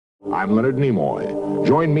I'm Leonard Nimoy.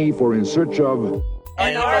 Join me for In Search of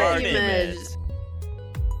An Argument.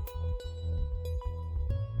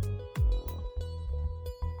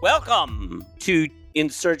 Welcome to In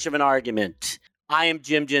Search of an Argument. I am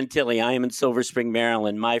Jim Gentile. I am in Silver Spring,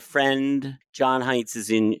 Maryland. My friend John Heinz is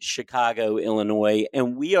in Chicago, Illinois,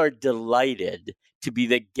 and we are delighted to be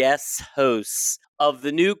the guest hosts of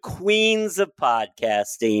the new Queens of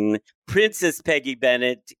Podcasting, Princess Peggy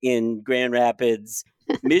Bennett in Grand Rapids,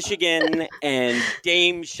 Michigan, and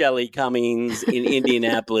Dame Shelley Cummings in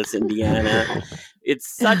Indianapolis, Indiana.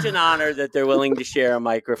 It's such an honor that they're willing to share a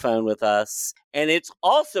microphone with us. And it's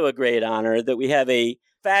also a great honor that we have a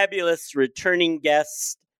fabulous returning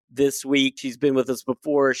guest this week. She's been with us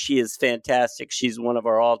before. She is fantastic. She's one of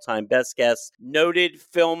our all-time best guests. Noted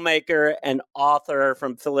filmmaker and author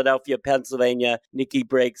from Philadelphia, Pennsylvania, Nikki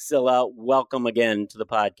Brake-Silla. Welcome again to the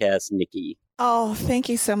podcast, Nikki. Oh, thank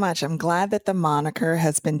you so much. I'm glad that the moniker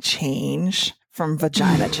has been changed from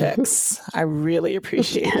Vagina Chicks. I really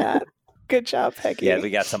appreciate that. Good job, Peggy. Yeah,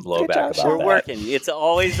 we got some blowback about that. We're working. It's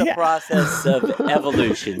always a process of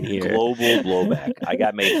evolution here. Global blowback. I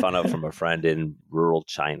got made fun of from a friend in rural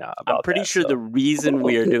China about I'm pretty sure the reason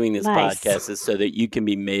we are doing this podcast is so that you can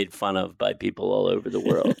be made fun of by people all over the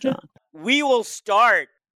world, John. We will start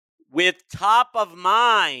with Top of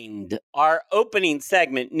Mind, our opening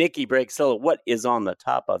segment. Nikki Brake-Silla, what is on the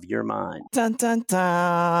top of your mind? Dun, dun,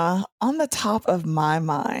 dun. On the top of my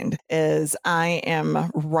mind is I am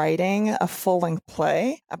writing a full-length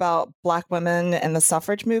play about Black women and the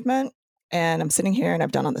suffrage movement. And I'm sitting here and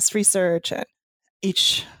I've done all this research, and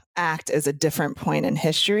each act is a different point in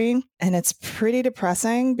history. And it's pretty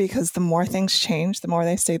depressing because the more things change, the more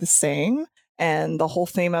they stay the same. And the whole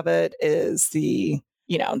theme of it is the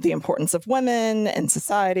importance of women in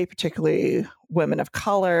society, particularly women of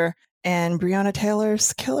color, and Breonna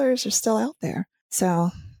Taylor's killers are still out there. So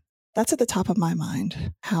that's at the top of my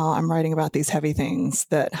mind, how I'm writing about these heavy things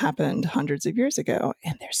that happened hundreds of years ago,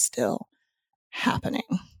 and they're still happening.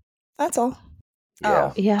 That's all. Yeah.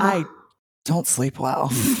 Oh, yeah. I don't sleep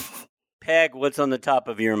well. Peg, what's on the top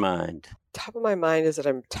of your mind? Top of my mind is that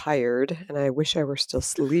I'm tired and I wish I were still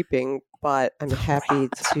sleeping, but I'm happy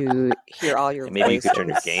to hear all your Maybe you could turn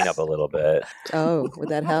your gain up a little bit. Oh, would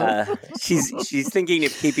that help? She's thinking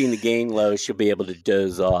of keeping the gain low. She'll be able to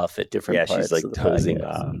doze off at different parts. She's like of the dozing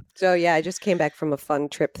podcast. off. So yeah, I just came back from a fun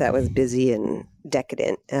trip that was busy and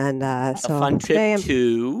decadent, and so a fun trip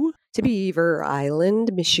to Beaver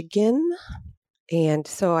Island, Michigan. And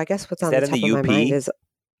so I guess what's on the top of my mind is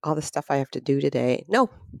all the stuff I have to do today. No,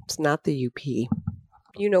 it's not the UP.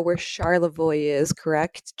 You know where Charlevoix is,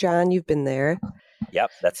 correct? John, you've been there. Yep,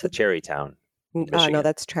 that's the cherry town. No,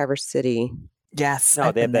 that's Traverse City. Yes.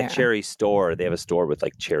 No, they have that cherry store. They have a store with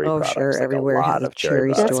like cherry products. Sure. Like everywhere a lot has of a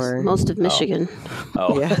cherry products. store. That's most of Michigan.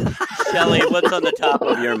 Oh. Yeah. Shelley, what's on the top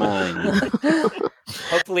of your mind?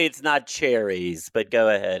 Hopefully it's not cherries, but go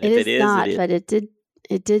ahead. It is not, but it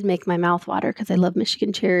did make my mouth water because I love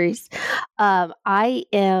Michigan cherries. What's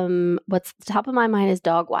the top of my mind is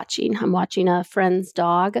dog watching. I'm watching a friend's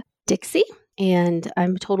dog, Dixie, and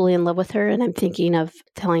I'm totally in love with her. And I'm thinking of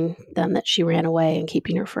telling them that she ran away and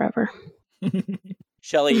keeping her forever.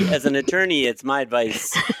 Shelley, as an attorney, it's my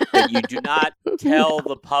advice that you do not tell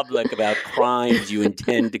the public about crimes you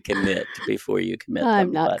intend to commit before you commit them.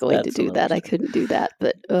 I'm not going to do that. I couldn't do that,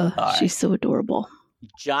 but she's so adorable.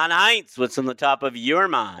 John Heinz, what's on the top of your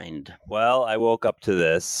mind? Well, I woke up to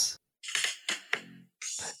this.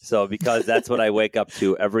 So because that's what I wake up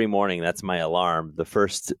to every morning, that's my alarm. The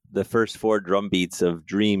first 4 drum beats of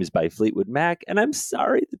Dreams by Fleetwood Mac, and I'm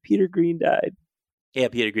sorry that Peter Green died. Yeah,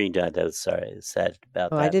 Peter Green died. I was sad about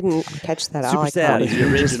that. I didn't catch that. Super sad. One of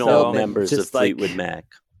the original members of Fleetwood Mac.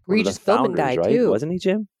 Regis Philbin died right? too. Wasn't he,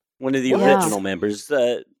 Jim? One of the original members.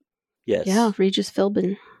 Yes. Yeah, Regis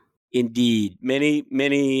Philbin. Indeed. Many,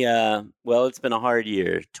 it's been a hard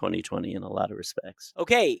year, 2020, in a lot of respects.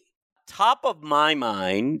 Okay. Top of my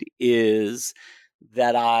mind is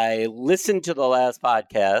that I listened to the last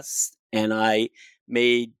podcast and I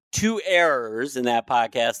made 2 errors in that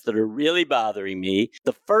podcast that are really bothering me.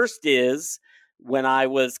 The first is when I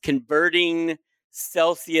was converting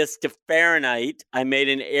Celsius to Fahrenheit, I made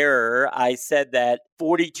an error. I said that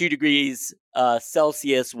 42 degrees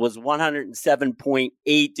Celsius was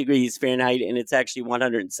 107.8 degrees Fahrenheit, and it's actually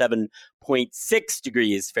 107.6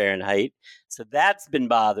 degrees Fahrenheit. So that's been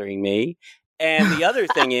bothering me. And the other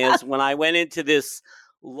thing is when I went into this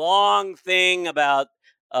long thing about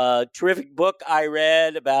a terrific book I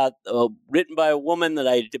read about written by a woman that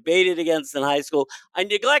I debated against in high school, I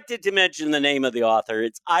neglected to mention the name of the author.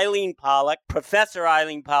 It's Eileen Pollack, Professor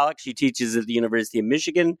Eileen Pollack. She teaches at the University of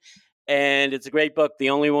Michigan. and it's a great book, The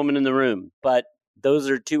Only Woman in the Room. But those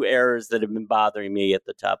are two errors that have been bothering me at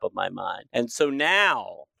the top of my mind. And so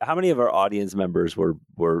now, how many of our audience members were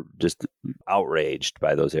just outraged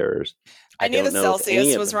by those errors? I knew the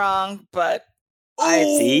Celsius was wrong, but I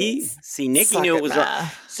see, Nikki knew it was wrong.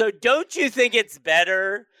 So don't you think it's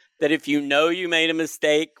better that if you know you made a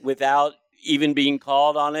mistake without even being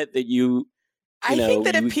called on it, that I think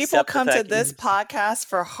that if people come to this podcast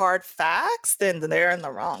for hard facts, then they're in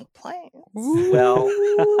the wrong place. Well,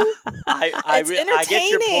 I get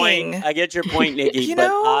your point. I get your point, Nikki.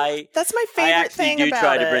 That's my favorite thing about it. I actually do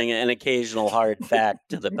try to bring an occasional hard fact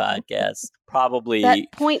to the podcast. Probably that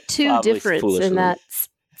 0.2 difference foolishly. In that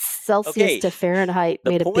Celsius to Fahrenheit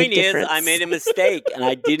made a big difference. The point is, I made a mistake, and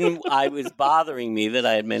I was bothering me that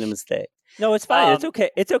I had made a mistake. No, it's fine. It's okay.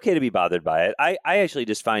 It's okay to be bothered by it. I actually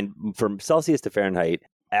just find from Celsius to Fahrenheit,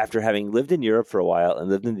 after having lived in Europe for a while and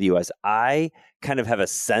lived in the US, I kind of have a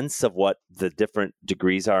sense of what the different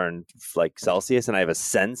degrees are in like Celsius, and I have a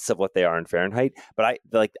sense of what they are in Fahrenheit. But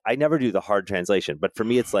I never do the hard translation. But for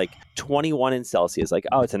me, it's like 21 in Celsius. Like,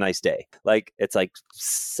 oh, it's a nice day. Like it's like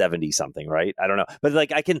 70 something, right? I don't know. But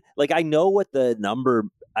I know what the number.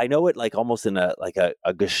 I know it like almost in a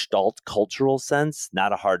gestalt cultural sense,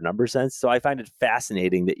 not a hard number sense. So I find it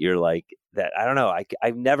fascinating that you're like that. I don't know. I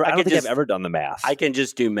don't think I've ever done the math. I can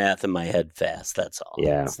just do math in my head fast. That's all.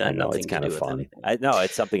 Yeah, I know it's kind of fun. I know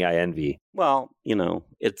it's something I envy. Well,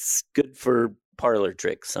 it's good for parlor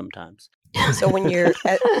tricks sometimes. So when you're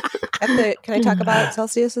at the, can I talk about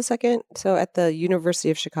Celsius a second? So at the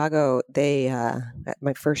University of Chicago, they at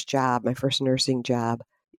my first nursing job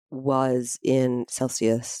was in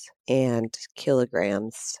Celsius and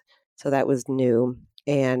kilograms. So that was new.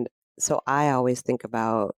 And so I always think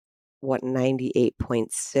about what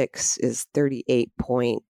 98.6 is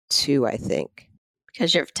 38.2, I think.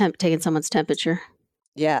 Because you're taking someone's temperature.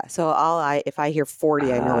 Yeah. So if I hear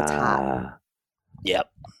 40, I know it's hot. Yep.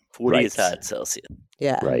 40 is hot Celsius.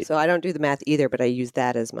 Yeah. Right. So I don't do the math either, but I use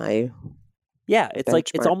that as my it's benchmark.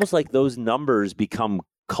 Like it's almost like those numbers become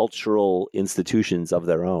cultural institutions of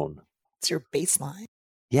their own. It's your baseline.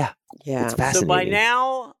 Yeah. It's fascinating. So by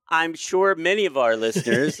now, I'm sure many of our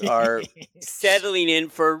listeners are settling in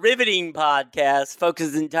for a riveting podcast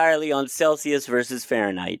focused entirely on Celsius versus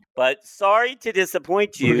Fahrenheit. But sorry to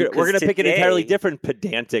disappoint you. We're going to pick an entirely different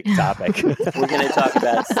pedantic topic. We're going to talk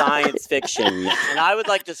about science fiction. And I would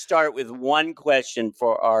like to start with one question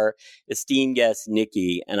for our esteemed guest,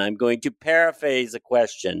 Nikki. And I'm going to paraphrase a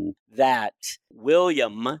question that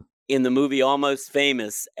William in the movie Almost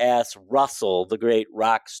Famous asked Russell, the great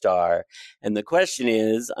rock star. And the question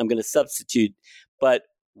is, I'm going to substitute, but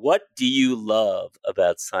what do you love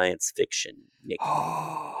about science fiction, Nikki?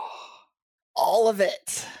 Oh, all of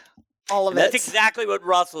it. All of it. That's exactly what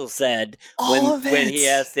Russell said when he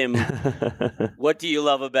asked him, what do you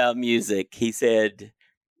love about music? He said,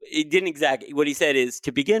 what he said is,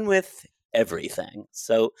 to begin with, everything.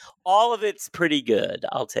 So all of it's pretty good.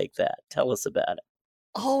 I'll take that. Tell us about it.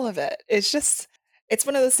 All of it. It's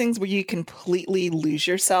one of those things where you completely lose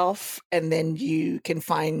yourself and then you can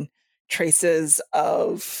find traces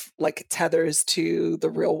of like tethers to the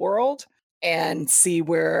real world and see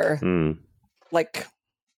where like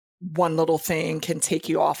one little thing can take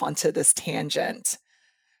you off onto this tangent.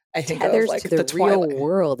 I think tethers of like to the real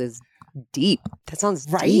world is deep. That sounds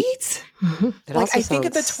right. Deep. Like I think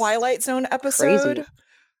of the Twilight Zone episode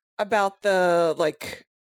about the like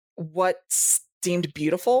what's deemed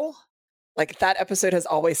beautiful. Like that episode has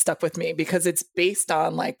always stuck with me because it's based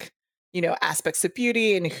on like, aspects of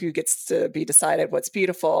beauty and who gets to be decided what's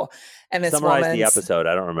beautiful. And this summarize the episode.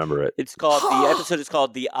 I don't remember it. It's called the episode is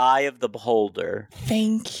called The Eye of the Beholder.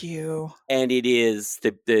 Thank you. And it is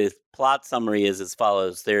the plot summary is as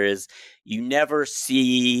follows. You never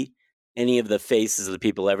see any of the faces of the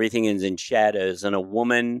people. Everything is in shadows, and a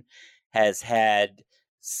woman has had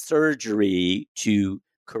surgery to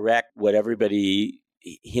correct what everybody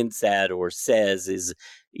hints at or says is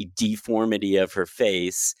a deformity of her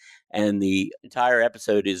face. And the entire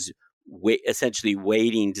episode is essentially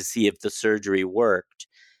waiting to see if the surgery worked.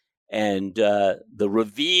 And the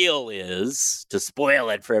reveal is, to spoil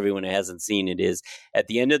it for everyone who hasn't seen it, is at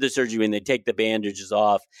the end of the surgery, when they take the bandages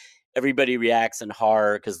off, everybody reacts in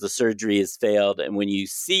horror because the surgery has failed. And when you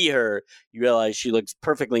see her, you realize she looks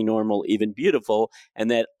perfectly normal, even beautiful, and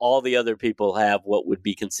that all the other people have what would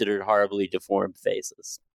be considered horribly deformed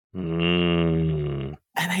faces. And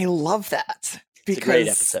I love that. Because, it's a great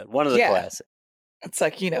episode. One of the classics. It's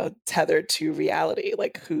like, tethered to reality,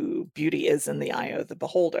 like who beauty is in the eye of the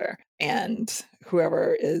beholder. And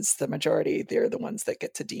whoever is the majority, they're the ones that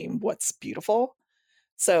get to deem what's beautiful.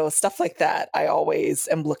 So stuff like that, I always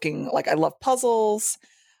am looking, like I love puzzles,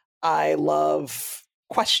 I love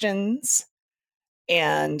questions,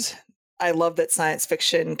 and I love that science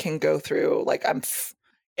fiction can go through, like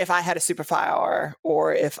if I had a superpower,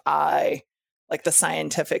 or if I, like the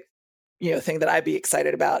scientific, thing that I'd be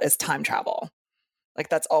excited about is time travel. Like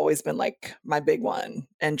that's always been like my big one.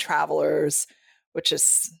 And Travelers, which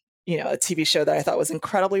is, a TV show that I thought was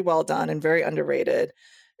incredibly well done and very underrated.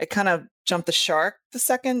 It kind of jumped the shark the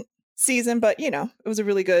second season, but it was a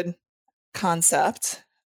really good concept.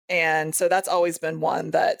 And so that's always been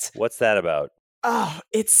one that. What's that about? Oh,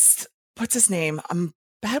 what's his name? I'm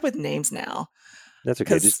bad with names now. That's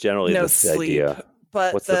okay. Just generally no the sleep. idea.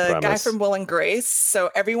 But what's the guy from Will and Grace. So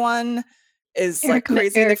everyone is like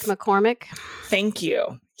crazy. Eric McCormick. Thank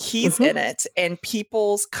you. He's in it, and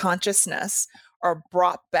people's consciousness are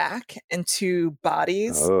brought back into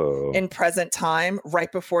bodies in present time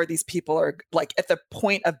right before these people are like at the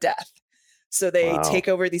point of death. So they take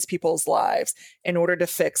over these people's lives in order to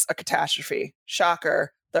fix a catastrophe.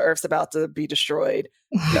 Shocker. The Earth's about to be destroyed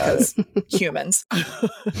because humans.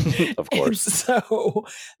 Of course. And so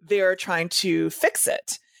they're trying to fix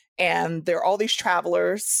it. And there are all these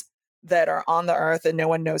travelers that are on the Earth and no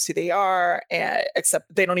one knows who they are,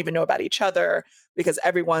 except they don't even know about each other because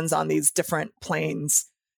everyone's on these different planes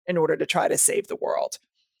in order to try to save the world.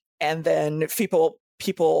 And then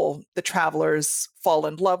people, the travelers fall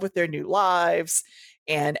in love with their new lives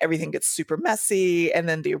and everything gets super messy. And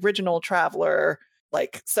then the original traveler,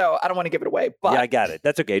 so I don't want to give it away, but yeah, I got it.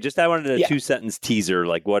 That's okay. Just I wanted a 2-sentence teaser.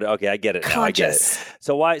 Like what? Okay, I get it now. I get it.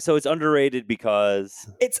 So why? So it's underrated because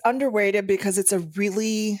it's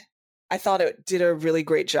I thought it did a really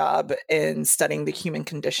great job in studying the human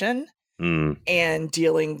condition and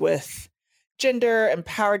dealing with gender and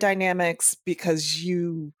power dynamics, because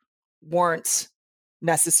you weren't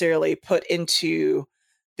necessarily put into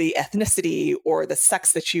the ethnicity or the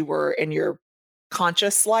sex that you were in your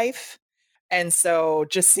conscious life. And so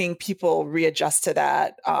just seeing people readjust to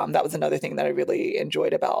that, that was another thing that I really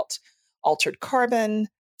enjoyed about Altered Carbon.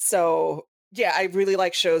 So yeah, I really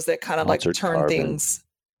like shows that kind of turn things.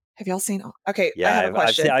 Have y'all seen? Okay, yeah, I have a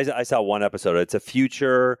question. I saw one episode. It's a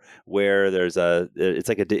future where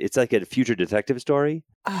it's like a future detective story.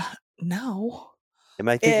 No. Am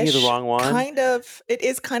I thinking of the wrong one? Kind of. It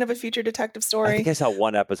is kind of a future detective story. I think I saw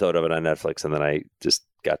one episode of it on Netflix and then I just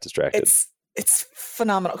got distracted. It's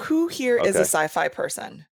phenomenal. Who here is a sci-fi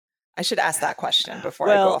person? I should ask that question before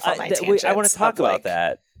I go off on my tangents. I want to talk about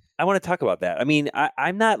that. I mean,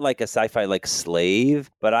 I'm not like a sci-fi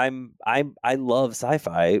slave, but I love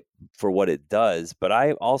sci-fi for what it does. But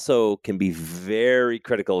I also can be very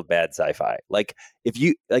critical of bad sci-fi. Like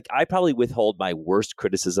I probably withhold my worst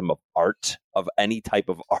criticism of art, of any type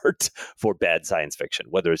of art, for bad science fiction,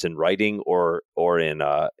 whether it's in writing or in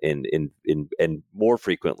more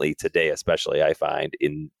frequently today, especially I find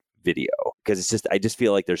in video, because I just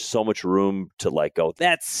feel like there's so much room to go,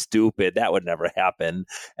 that's stupid, that would never happen.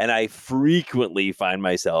 And I frequently find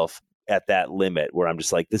myself at that limit where I'm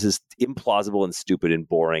just like, this is implausible and stupid and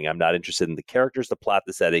boring. I'm not interested in the characters, the plot,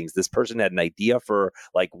 the settings. This person had an idea for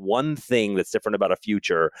one thing that's different about a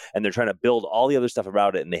future, and they're trying to build all the other stuff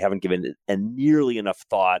about it, and they haven't given it nearly enough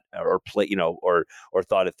thought or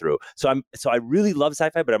thought it through. So I really love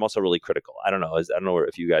sci-fi, but I'm also really critical. I don't know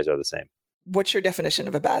if you guys are the same. What's your definition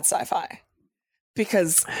of a bad sci-fi?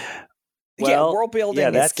 Because world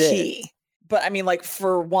building is key. It. But I mean,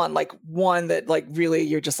 for one that really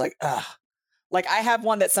you're just like, ugh. I have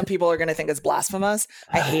one that some people are going to think is blasphemous.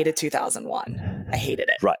 I hated 2001. I hated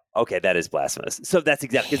it. Right. Okay, that is blasphemous. So that's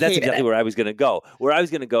exactly where I was going to go. I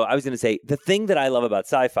was going to say the thing that I love about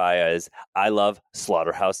sci-fi is I love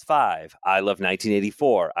Slaughterhouse-5. I love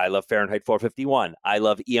 1984. I love Fahrenheit 451. I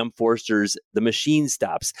love E.M. Forster's The Machine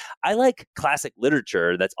Stops. I like classic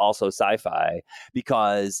literature that's also sci-fi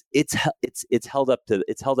because it's held up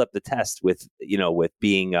the test with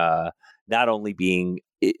being not only being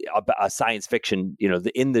a science fiction,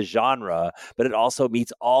 in the genre, but it also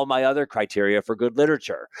meets all my other criteria for good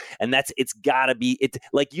literature. And it's gotta be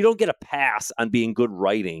you don't get a pass on being good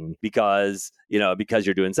writing because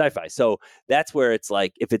you're doing sci-fi. So that's where it's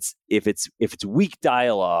if it's weak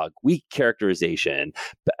dialogue, weak characterization,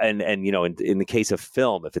 and in the case of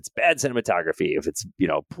film, if it's bad cinematography, if it's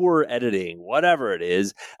poor editing, whatever it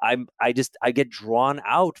is, I get drawn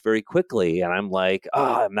out very quickly, and I'm like,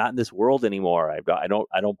 I'm not in this world anymore. I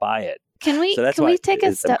don't buy it. Can we take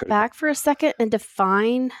a step back for a second and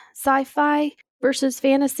define sci-fi versus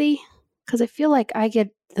fantasy? Because I feel like I get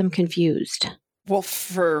them confused. Well,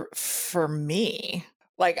 for me,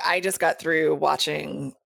 I just got through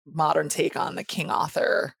watching modern take on the King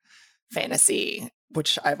Arthur fantasy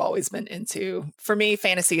which I've always been into. For me,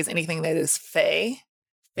 fantasy is anything that is fae.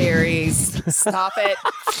 Fairies, stop it.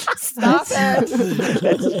 Stop it.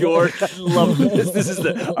 That's your love. This is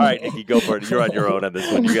the all right, Nikki, go for it. You're on your own on this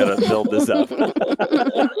one. You gotta build this up.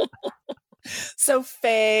 So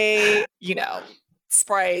fae,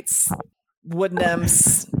 sprites, wood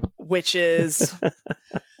nymphs, witches.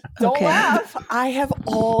 Don't laugh. I have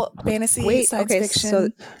all fantasy science fiction. So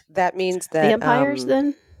that means that vampires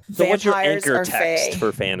then? So what's your anchor text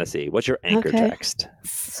for fantasy? What's your anchor text?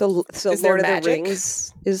 So is Lord of magic? the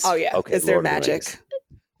Rings is okay. Is there magic?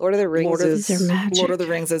 Lord of the Rings Lord of the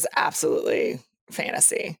Rings is absolutely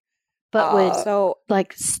fantasy. But would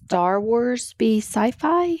like Star Wars be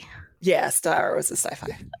sci-fi? Yeah, Star Wars is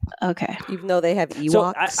sci-fi. Okay. Even though they have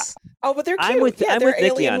Ewoks. But they're cute. I'm with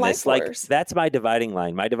Nikki on life this. force. Like, that's my dividing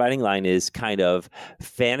line. My dividing line is kind of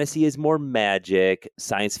fantasy is more magic,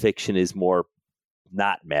 science fiction is more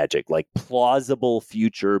not magic, like plausible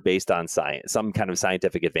future based on science, some kind of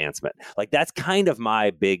scientific advancement. Like, that's kind of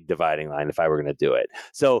my big dividing line if I were going to do it.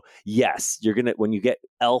 So yes, when you get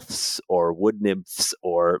elves or wood nymphs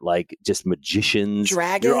or like just magicians,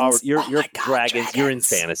 dragons, you're dragons. You're in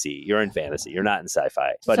fantasy. You're not in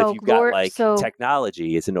sci-fi. But if you've got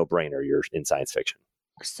technology, it's a no-brainer. You're in science fiction.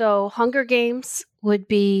 So Hunger Games would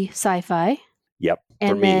be sci-fi. Yep.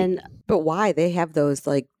 And then, but why? They have those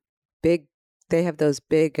big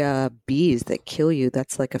bees that kill you.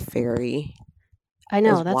 That's like a fairy. I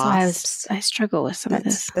know. That's wasps. Why I struggle with some of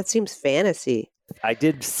this. That seems fantasy. I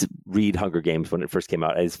did read Hunger Games when it first came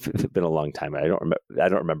out. It's been a long time. I don't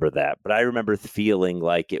remember that, but I remember feeling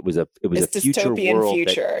like it was a future world, a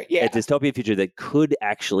dystopian future that could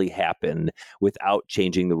actually happen without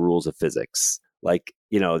changing the rules of physics. Like,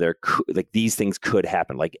 these things could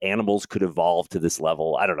happen. Like, animals could evolve to this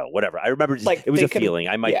level. I don't know, whatever. I remember it was a feeling.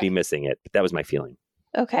 I might be missing it, but that was my feeling.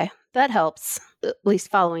 Okay, that helps. At least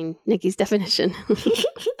following Nikki's definition.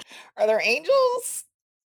 Are there angels?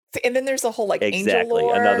 And then there's a whole angel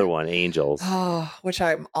lore. Another one, angels. Oh, which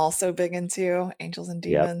I'm also big into, angels and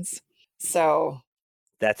demons. Yep. So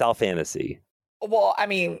that's all fantasy. Well, I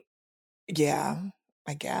mean, yeah,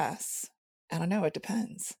 I guess. I don't know. It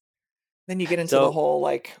depends. Then you get into the whole,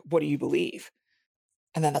 what do you believe?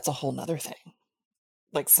 And then that's a whole nother thing.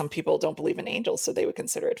 Like, some people don't believe in angels, so they would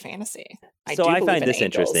consider it fantasy. I find this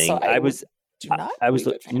interesting. So I was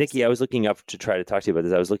Nikki, I was looking up to try to talk to you about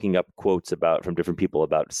this. I was looking up quotes from different people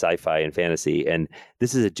about sci-fi and fantasy. And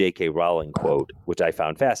this is a J.K. Rowling quote, which I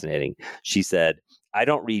found fascinating. She said, "I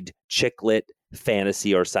don't read chick lit,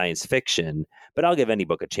 fantasy, or science fiction, but I'll give any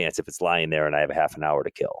book a chance if it's lying there and I have a half an hour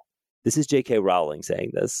to kill." This is J.K. Rowling saying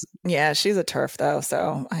this. Yeah, she's a TERF though,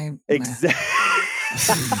 so exactly.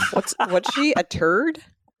 What's she? A turd?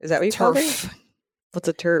 Is that what you call it? What's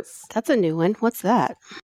a TERF? That's a new one. What's that?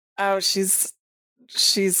 Oh, she's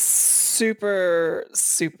super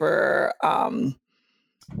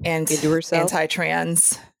into herself,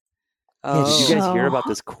 anti-trans. Yeah, did you guys hear about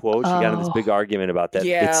this quote? She got in this big argument about that.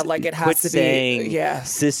 Yeah, it has to be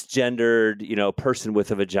cisgendered, person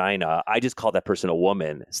with a vagina. I just call that person a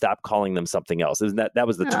woman. Stop calling them something else. Isn't that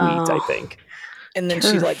was the tweet, I think. And then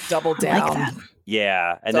she doubled down. Like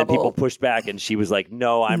yeah, and then people pushed back, and she was like,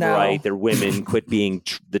 "No, I'm right. They're women. Quit being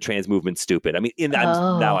the trans movement stupid." I mean,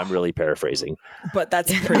 now I'm really paraphrasing, but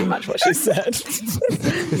that's pretty much what she said.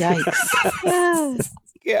 Yikes!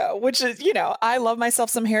 Yeah, which is, I love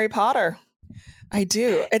myself some Harry Potter. I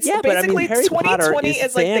do. It's basically 2020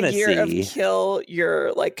 is the year of kill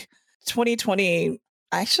your 2020.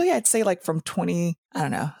 Actually, I'd say from 17,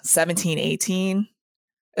 18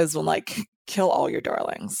 is when kill all your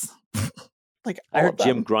darlings. I heard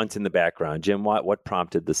Jim grunt in the background. Jim, what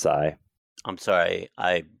prompted the sigh? I'm sorry.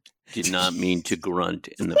 I did not mean to grunt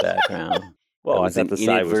in the background. Well, I thought the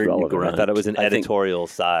sigh was relevant. Grunt. I thought it was an editorial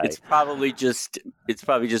sigh. It's probably just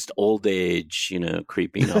old age,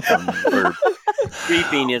 creeping up on me. Or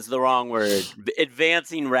creeping is the wrong word.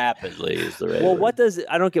 Advancing rapidly is the right word. Well,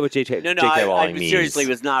 I don't get what J.K. Rowling means. I seriously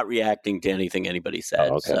was not reacting to anything anybody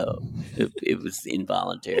said, so it was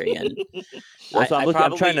involuntary. And I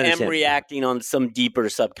probably am reacting on some deeper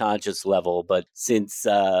subconscious level, but since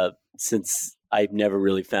I've never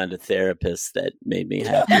really found a therapist that made me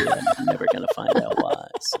happy. I'm never going to find out why.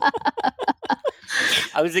 So.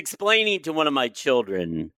 I was explaining to one of my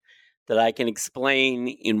children that I can explain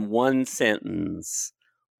in one sentence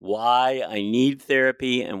why I need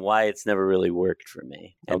therapy and why it's never really worked for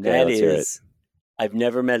me. And that is, I've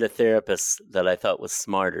never met a therapist that I thought was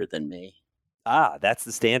smarter than me. Ah, that's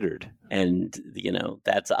the standard. And,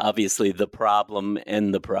 that's obviously the problem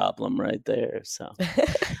right there. So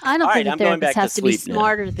I don't think a therapist has to be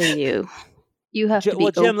smarter than you. You have to be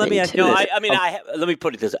Jim, open let me ask to you. No, it. let me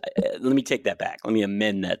put it this. Let me take that back. Let me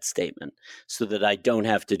amend that statement so that I don't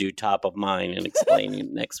have to do top of mind and explain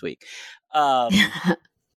it next week. I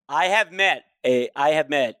have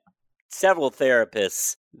met several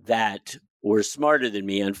therapists that were smarter than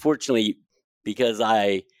me. Unfortunately, because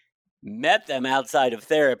I met them outside of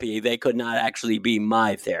therapy, they could not actually be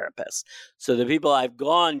my therapist. So the people I've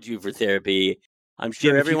gone to for therapy, I'm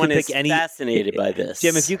sure Jim, everyone is fascinated by this.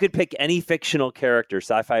 Jim, if you could pick any fictional character,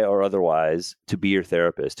 sci-fi or otherwise, to be your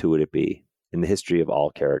therapist, who would it be in the history of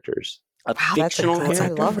all characters? A fictional that's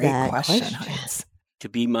character I love that question. to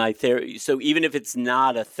be my therapist. So even if it's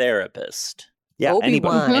not a therapist. Yeah,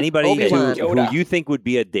 Obi-Wan. anybody Obi-Wan. who you think would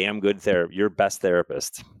be a damn good therapist, your best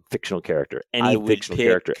therapist, fictional character, any fictional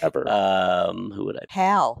character ever. Who would I pick?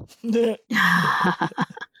 Hal.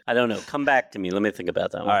 I don't know. Come back to me. Let me think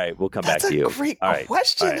about that one. All right, we'll come back to you. That's a great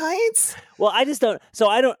question, Heights. Well, I just don't. So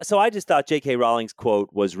I just thought J.K. Rowling's quote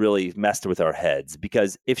was really messed with our heads,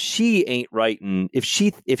 because if she ain't writing, if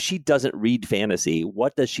she doesn't read fantasy,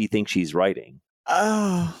 what does she think she's writing?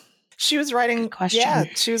 Oh, she was writing. Yeah,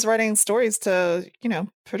 she was writing stories to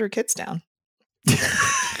put her kids down.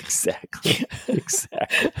 Exactly.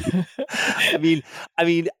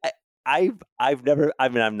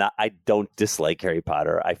 I don't dislike Harry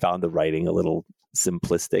Potter. I found the writing a little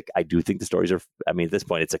simplistic. I do think the stories are, at this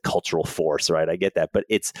point, it's a cultural force, right? I get that. But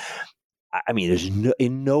there's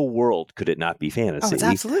in no world could it not be fantasy. Oh, it's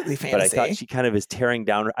absolutely fantasy. But I thought she kind of is tearing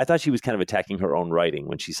down, I thought she was kind of attacking her own writing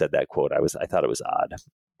when she said that quote. I thought it was odd.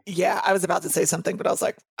 Yeah, I was about to say something, but I was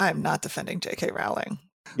like, I'm not defending J.K. Rowling.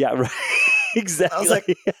 Yeah, right. Exactly. I was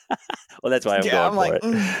like, well, that's why I'm going for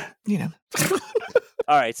it.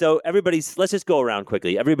 All right, so let's just go around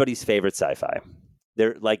quickly. Everybody's favorite sci-fi.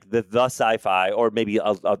 They're like the sci-fi, or maybe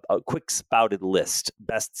a quick spouted list.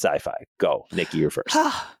 Best sci-fi. Go, Nikki, you're first.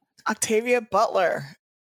 Octavia Butler,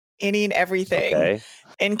 Any and Everything. Okay.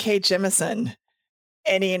 N.K. Jemisin,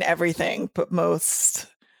 Any and Everything, but most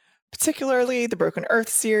particularly the Broken Earth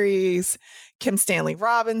series, Kim Stanley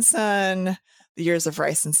Robinson, The Years of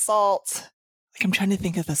Rice and Salt. Like, I'm trying to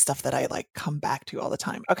think of the stuff that I come back to all the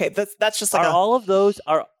time. Okay, that's just like all of those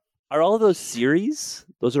series?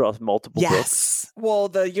 Those are all multiple books? Yes. Well,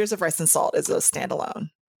 The Years of Rice and Salt is a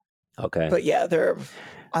standalone. Okay. But yeah,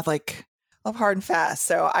 I love Hard and Fast.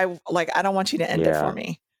 So I don't want you to end it for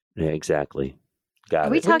me. Yeah, exactly. Got it.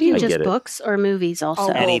 Are we talking just books or movies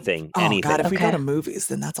also? Anything. Oh God, if we go to movies,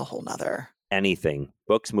 then that's a whole nother. Anything.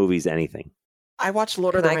 Books, movies, anything. I watch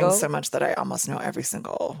Lord of the Rings so much that I almost know every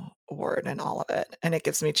single word and all of it, and it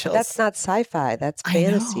gives me chills. That's not sci-fi. That's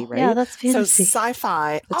fantasy, right? Yeah, that's fantasy. So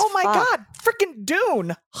sci-fi. My God, freaking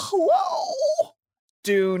Dune! Hello,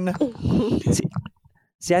 Dune.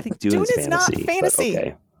 See, I think Dune is not fantasy.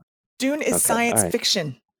 Okay. Dune is science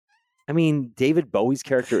fiction. David Bowie's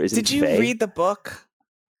character isn't. Did you read the book?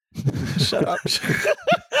 Shut up.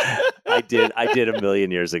 I did a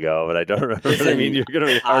million years ago, but I don't remember. You're going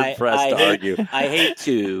to be hard pressed to argue. I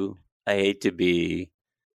hate to be,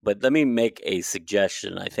 but let me make a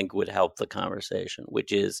suggestion I think would help the conversation,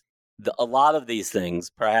 which is a lot of these things,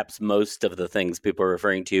 perhaps most of the things people are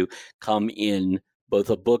referring to, come in both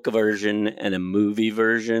a book version and a movie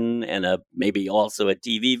version and maybe also a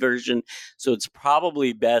TV version. So it's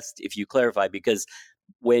probably best if you clarify, because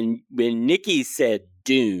when Nikki said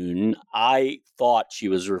Dune, I thought she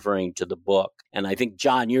was referring to the book. And I think,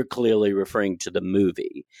 John, you're clearly referring to the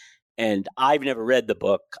movie. And I've never read the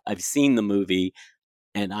book. I've seen the movie.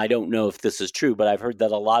 And I don't know if this is true, but I've heard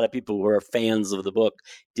that a lot of people who are fans of the book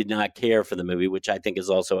did not care for the movie, which I think is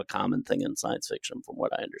also a common thing in science fiction, from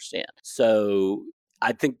what I understand. So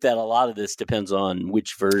I think that a lot of this depends on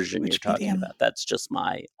which version you're talking about. That's just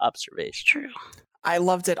my observation. True. I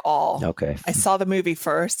loved it all. Okay. I saw the movie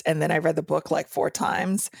first, and then I read the book 4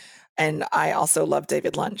 times. And I also love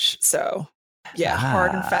David Lynch. So, yeah,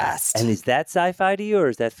 Hard and Fast. And is that sci-fi to you, or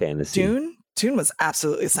is that fantasy? Dune was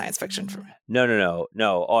absolutely science fiction for me. No.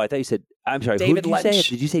 Oh, I thought you said, I'm sorry, David who did you say?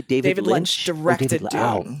 Did you say David Lynch directed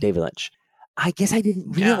Dune. David Lynch. I guess I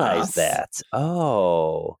didn't realize that.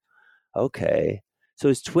 Oh, okay. So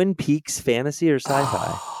is Twin Peaks fantasy or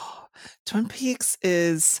sci-fi? Oh, Twin Peaks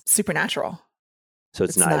is supernatural. So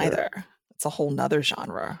it's neither. It's a whole nother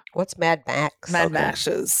genre. What's Mad Max? Mad Max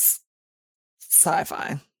is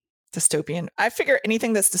sci-fi, dystopian. I figure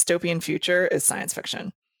anything that's dystopian future is science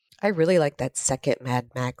fiction. I really like that second Mad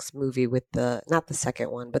Max movie with not the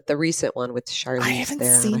second one, but the recent one with Charlize. I haven't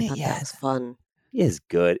Theron. seen I it thought yet. That was fun. It is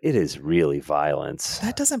good. It is really violent.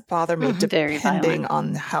 That doesn't bother me, depending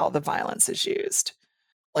on how the violence is used.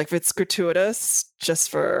 If it's gratuitous, just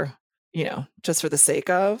for the sake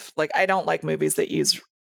of, I don't like movies that use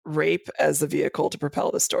rape as the vehicle to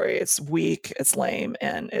propel the story. It's weak, it's lame,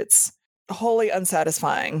 and it's wholly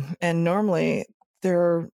unsatisfying. And normally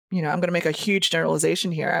I'm going to make a huge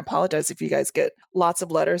generalization here. I apologize if you guys get lots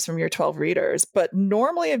of letters from your 12 readers, but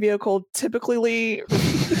normally a vehicle typically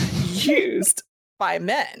used by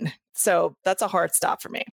men. So that's a hard stop for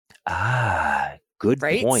me. Ah, good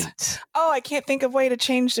point. Oh, I can't think of a way to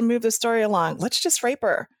change to move the story along. Let's just rape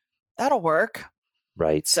her. That'll work.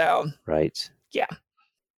 Right. So. Right. Yeah.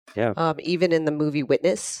 Yeah. Even in the movie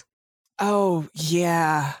Witness. Oh,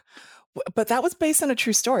 yeah. But that was based on a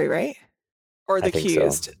true story, right? Or The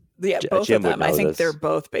Accused. So. Yeah, both of them. I think they're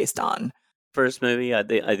both based on. First movie,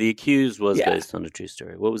 The Accused was based on a true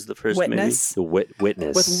story. What was the first Witness? movie? The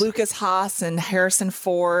Witness. With Lucas Haas and Harrison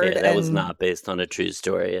Ford. Yeah, that was not based on a true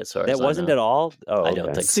story as far as that wasn't at all? Oh, I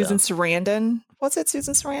don't think Susan Sarandon. Was it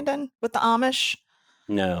Susan Sarandon with the Amish?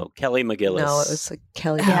 No, Kelly McGillis. No, it was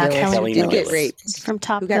Kelly Yeah, McGillis. Kelly Who did get McGillis. raped. From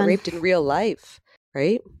Top Who Gun. got raped in real life,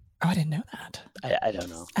 right? Oh, I didn't know that. I don't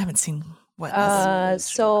know. I haven't seen Witness.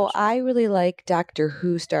 So I really like Doctor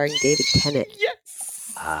Who starring David Tennant.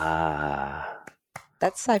 Yes.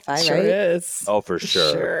 That's sci-fi, Sure right? is. Oh, for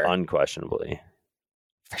sure. Unquestionably.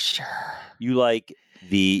 For sure. You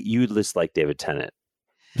just like David Tennant.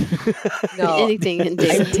 No, Anything in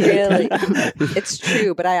David Tennant. It's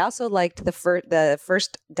true, but I also liked the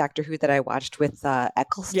first Doctor Who that I watched with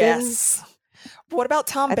Eccleston. Yes. What about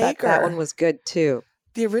Tom I Baker? thought that one was good too.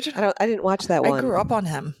 The original. I didn't watch that one. I grew up on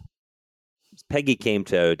him. Peggy came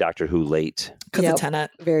to Doctor Who late. Because of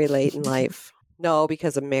Tennant. Very late in life. No,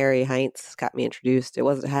 because of Mary Heinz got me introduced. It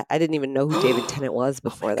wasn't. I didn't even know who David Tennant was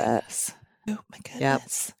before that. Oh my goodness. Yep.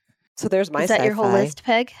 So there's my. Is that your whole sci-fi. list,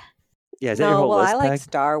 Peg? Yeah, is that your whole list, I like Peg?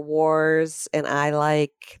 Star Wars, and I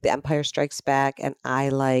like The Empire Strikes Back, and I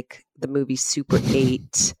like the movie Super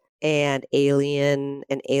 8 and Alien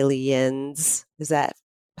and Aliens. Is that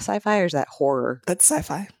sci-fi or is that horror? That's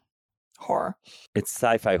sci-fi. Horror. It's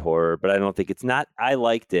sci-fi horror, but I don't think it's not. I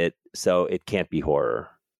liked it, so it can't be horror.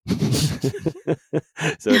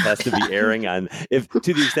 So it has to be airing on to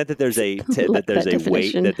the extent that there's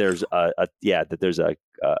a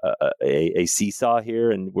a seesaw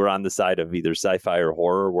here, and we're on the side of either sci-fi or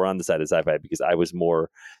horror. We're on the side of sci-fi because I was more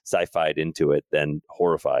sci-fied into it than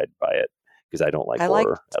horrified by it because I don't like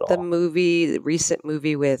horror at all. The recent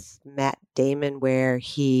movie with Matt Damon where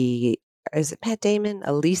is it Matt Damon?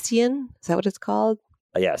 Elysian? Is that what it's called?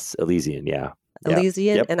 Yes, Elysian. Yeah.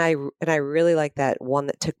 Elysian, Yep. and I really like that one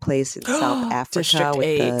that took place in South Africa District with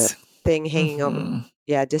 8. the thing hanging over.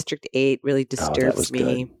 Yeah, District 8 really disturbs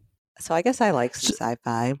me. Good. So I guess I like some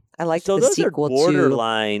sci-fi. I like the those sequel are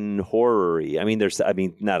borderline horror-y. I mean,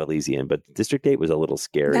 not Elysian, but District 8 was a little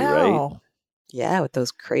scary, right? Yeah, with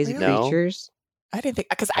those crazy creatures. I didn't think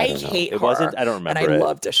because I hate it horror. Wasn't. I don't remember. And I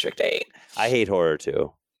love District 8. I hate horror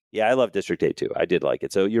too. Yeah, I love District 8 too. I did like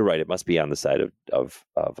it. So you're right. It must be on the side of.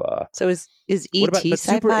 So is E.T.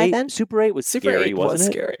 sci-fi then? Super 8 was scary,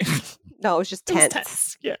 wasn't it? Scary. No, it was just tense.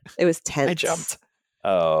 Tense. Yeah, it was tense. I jumped.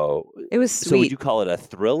 Oh, it was sweet. So would you call it a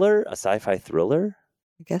thriller, a sci-fi thriller?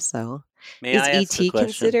 I guess so. Is E.T.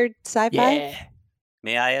 considered sci-fi? Yeah.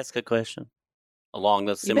 May I ask a question along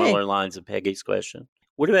the similar lines of Peggy's question?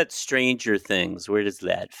 What about Stranger Things? Where does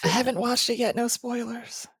that fit? I haven't watched it yet. No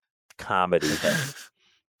spoilers. Comedy.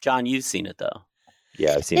 John, you've seen it though.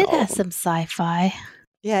 Yeah, I've seen it. It has some sci-fi.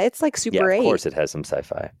 Yeah, it's like Super 8. Of course it has some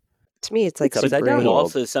sci-fi. To me, it's like Super 8. But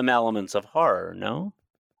also some elements of horror, no?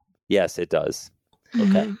 Yes, it does.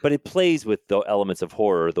 Okay. But it plays with the elements of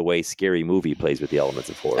horror the way Scary Movie plays with the elements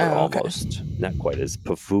of horror, almost. Not quite as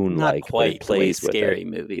buffoon-like, but it plays with Scary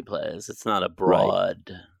Movie plays. It's not a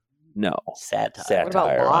broad satire. What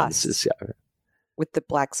about Lost? With the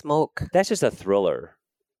black smoke. That's just a thriller.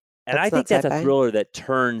 And I think that's a thriller that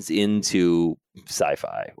turns into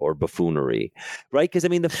sci-fi or buffoonery, right? Because, I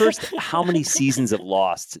mean, the first how many seasons of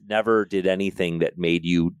Lost never did anything that made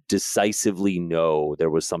you decisively know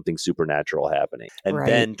there was something supernatural happening. And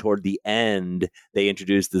then toward the end, they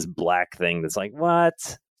introduced this black thing that's like,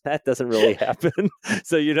 what? That doesn't really happen.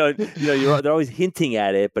 So, they're always hinting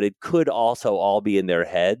at it, but it could also all be in their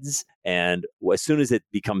heads. And as soon as it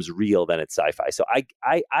becomes real, then it's sci-fi. So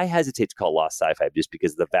I hesitate to call Lost sci-fi just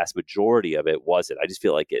because the vast majority of it wasn't. I just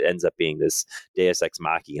feel like it ends up being this Deus Ex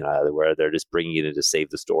Machina where they're just bringing it in to save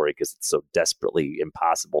the story because it's so desperately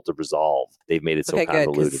impossible to resolve. They've made it so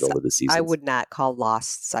convoluted over the seasons. I would not call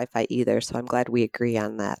Lost sci-fi either, so I'm glad we agree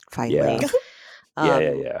on that finally.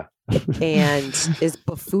 Yeah. And is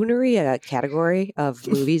buffoonery a category of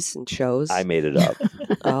movies and shows? I made it up.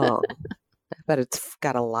 Oh, But it's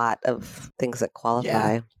got a lot of things that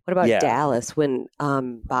qualify. Yeah. What about Dallas when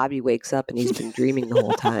Bobby wakes up and he's been dreaming the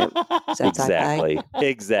whole time? Is that Exactly. sci-fi?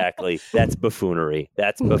 Exactly. That's buffoonery.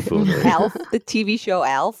 That's buffoonery. Alf, the TV show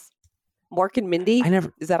Alf, Mork and Mindy.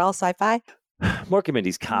 Is that all sci-fi? Mork and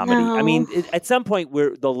Mindy's comedy. No. I mean, at some point,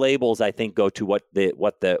 where the labels, I think, go to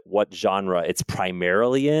what genre it's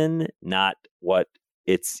primarily in, not what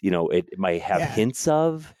it's. It might have hints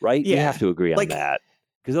of. Right? Yeah. We have to agree on that,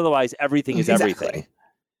 because otherwise, everything is everything.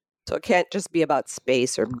 So it can't just be about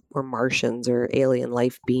space or Martians or alien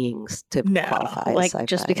life beings to qualify as sci-fi.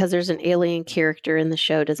 Just because there's an alien character in the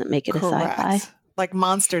show doesn't make it a sci-fi. Like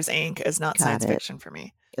Monsters, Inc. is not science fiction for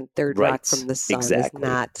me. And Third Rock from the Sun is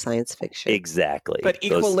not science fiction. Exactly. But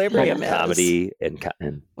Equilibrium is. Comedy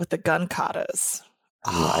and with the gun katas.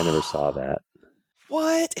 I never saw that.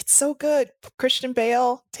 What? It's so good. Christian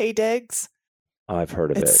Bale, Taye Diggs. Oh, I've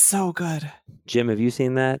heard of it. It's so good. Jim, have you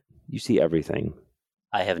seen that? You see everything.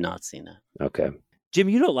 I have not seen that. Okay. Jim,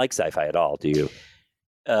 you don't like sci-fi at all, do you?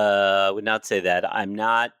 I would not say that. I'm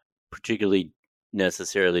not particularly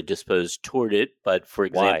necessarily disposed toward it, but for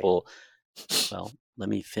example, well, let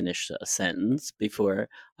me finish a sentence before.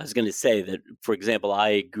 I was going to say that, for example, I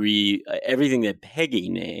agree everything that Peggy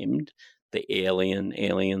named, the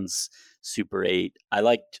Aliens, Super 8, I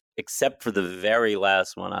liked, except for the very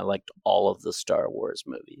last one, I liked all of the Star Wars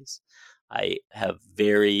movies. I have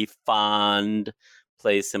very fond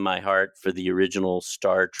place in my heart for the original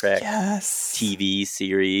Star Trek TV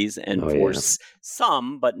series, and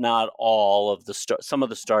some, but not all of some of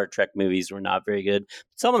the Star Trek movies were not very good.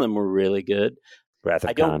 Some of them were really good.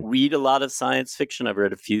 I don't read a lot of science fiction. I've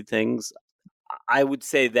read a few things. I would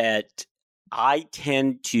say that I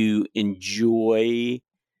tend to enjoy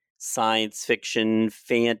science fiction,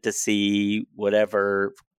 fantasy,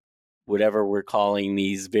 whatever we're calling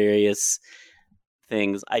these various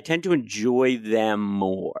things. I tend to enjoy them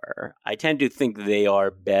more. I tend to think they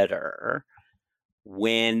are better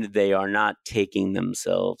when they are not taking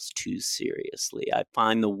themselves too seriously. I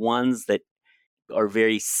find the ones that are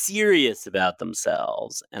very serious about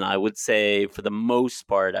themselves, and I would say for the most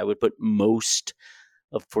part, I would put most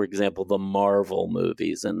of, for example, the Marvel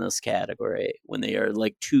movies in this category, when they are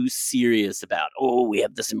like too serious about, we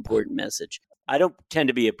have this important message. I don't tend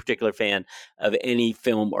to be a particular fan of any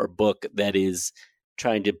film or book that is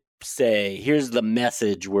trying to say, here's the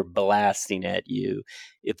message we're blasting at you.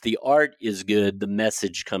 If the art is good, the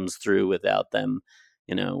message comes through without them,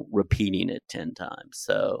 repeating it 10 times.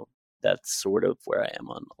 So that's sort of where I am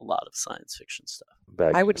on a lot of science fiction stuff.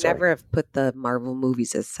 I would never have put the Marvel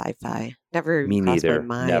movies as sci-fi. Never. Me neither.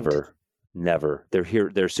 My mind. Never. They're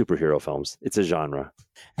superhero films. It's a genre.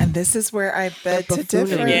 And this is where I beg to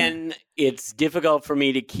differ. Again, it's difficult for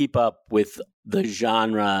me to keep up with the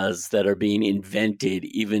genres that are being invented,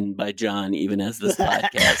 even by John, even as this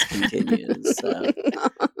podcast continues. So,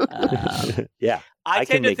 I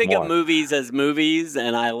tend to think of movies as movies,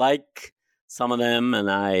 and I like some of them,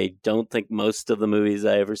 and I don't think most of the movies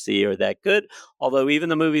I ever see are that good. Although even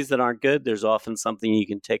the movies that aren't good, there's often something you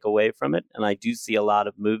can take away from it. And I do see a lot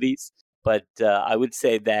of movies, but I would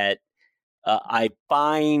say that I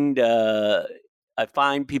find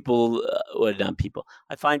people, not people.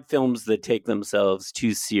 I find films that take themselves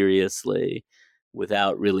too seriously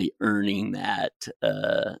without really earning that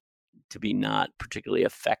to be not particularly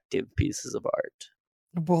effective pieces of art.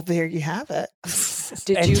 Well, there you have it.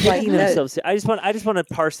 Did you like themselves? I just want to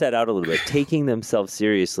parse that out a little bit. Taking themselves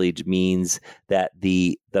seriously means that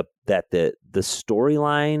the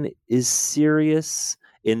storyline is serious,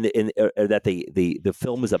 that the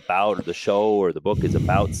film is about, or the show or the book is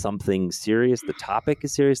about something serious. The topic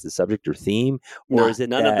is serious, the subject or theme, or is it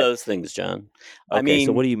none of those things, John? Okay, I mean,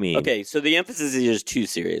 so what do you mean? Okay, so the emphasis is just too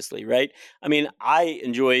seriously, right? I mean, I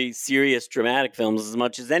enjoy serious dramatic films as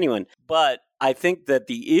much as anyone, but I think that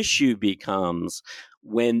the issue becomes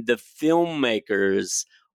when the filmmakers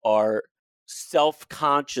are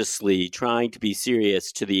self-consciously trying to be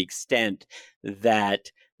serious to the extent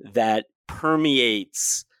that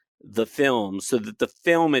permeates the film, so that the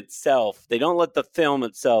film itself, they don't let the film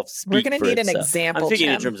itself speak. We're going to need itself. an example. I'm thinking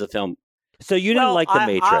Jim. in terms of film. So you didn't like The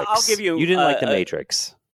Matrix. I'll give you. You didn't like The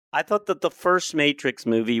Matrix. I thought that the first Matrix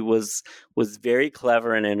movie was very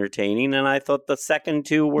clever and entertaining, and I thought the second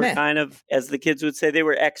two were kind of, as the kids would say, they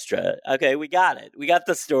were extra. Okay, we got it. We got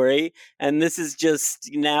the story, and this is just,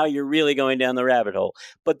 now you're really going down the rabbit hole.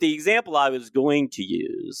 But the example I was going to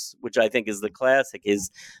use, which I think is the classic,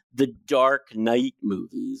 is the Dark Knight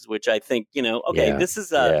movies, which I think, this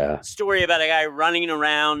is a story about a guy running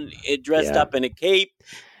around dressed up in a cape,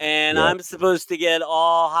 And I'm supposed to get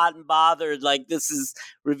all hot and bothered like this is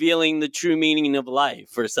revealing the true meaning of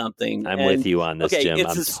life or something. I'm with you on this, Jim.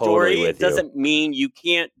 It's I'm a story. Totally with it doesn't mean you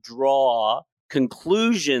can't draw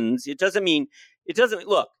conclusions. It doesn't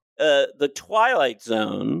look, the Twilight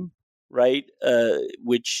Zone, right?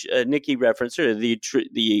 Which Nikki referenced earlier,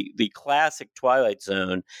 the classic Twilight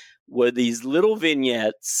Zone were these little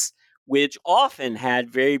vignettes which often had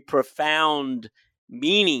very profound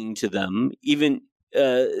meaning to them, even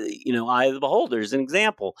Eye of the Beholder is an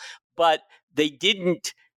example. But they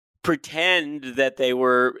didn't pretend that they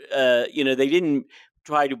were, they didn't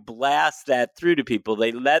try to blast that through to people.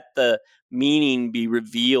 They let the meaning be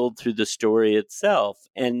revealed through the story itself,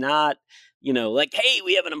 and not, like, hey,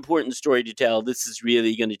 we have an important story to tell. This is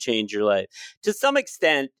really going to change your life. To some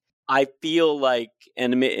extent, I feel like,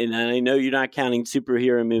 and I know you're not counting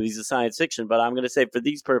superhero movies as science fiction, but I'm going to say for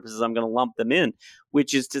these purposes, I'm going to lump them in,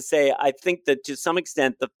 which is to say, I think that to some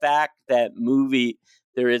extent, the fact that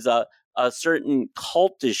there is a certain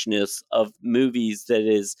cultishness of movies that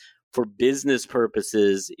is for business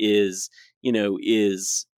purposes is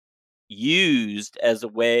used as a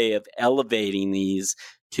way of elevating these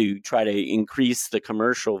to try to increase the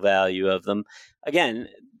commercial value of them. Again,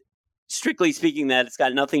 strictly speaking, that it's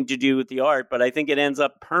got nothing to do with the art, but I think it ends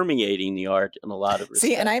up permeating the art in a lot of respects.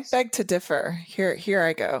 See, and I beg to differ. Here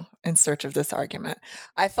I go in search of this argument.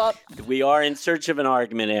 I thought we are in search of an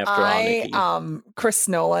argument after all, Nikki. Chris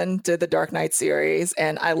Nolan did the Dark Knight series,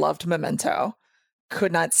 and I loved Memento.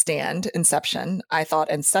 Could not stand Inception. I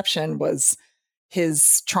thought Inception was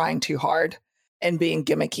his trying too hard and being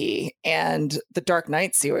gimmicky. And the Dark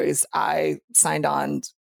Knight series, I signed on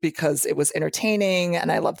because it was entertaining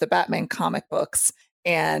and I loved the Batman comic books,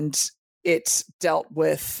 and it dealt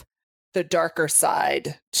with the darker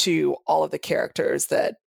side to all of the characters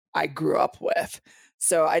that I grew up with.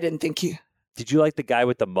 So I didn't think he... Did you like the guy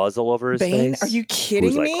with the muzzle over his Bane? face? Are you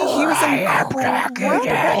kidding me? He was incredible.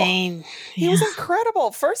 Bane. He was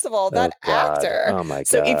incredible. First of all, that actor. Oh my God.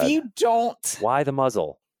 So if you don't... Why the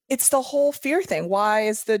muzzle? It's the whole fear thing. Why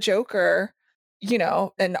is the Joker, in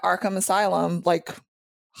Arkham Asylum, like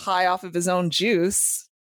high off of his own juice,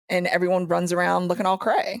 and everyone runs around looking all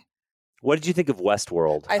cray? What did you think of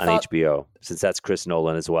Westworld on HBO? Since that's Chris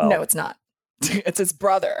Nolan as well. No, it's not. It's his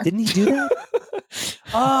brother. Didn't he do that?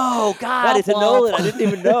 Oh God, it's a Nolan. I didn't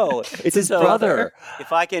even know. It's his brother.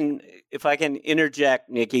 If I can interject,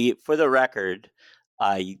 Nikki, for the record,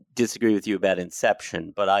 I disagree with you about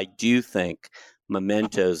Inception, but I do think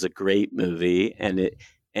Memento is a great movie,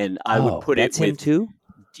 and I would put it with him too.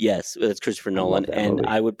 Yes, that's Christopher Nolan, and movie.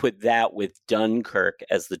 I would put that with Dunkirk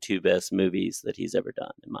as the two best movies that he's ever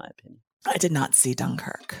done, in my opinion. I did not see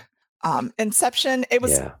Dunkirk. Inception, it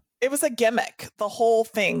was a gimmick. The whole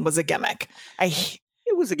thing was a gimmick. I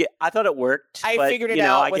thought it worked. I figured it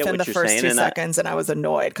out within the first 2 seconds, and I was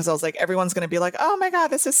annoyed because I was like, everyone's going to be like, "Oh my God,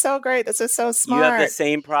 this is so great! This is so smart." You have the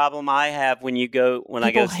same problem I have when I go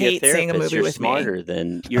see a therapist. You're smarter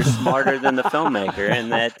than the filmmaker,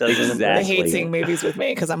 and that doesn't. They hate seeing movies with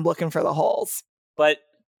me because I'm looking for the holes. But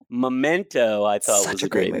Memento, I thought was a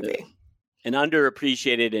great movie, and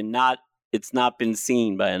underappreciated, and it's not been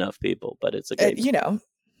seen by enough people. But it's a great,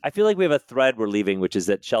 I feel like we have a thread we're leaving, which is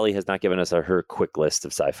that Shelley has not given us her quick list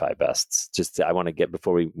of sci-fi bests. I want to get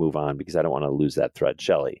before we move on because I don't want to lose that thread.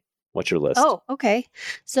 Shelley, what's your list? Oh, okay.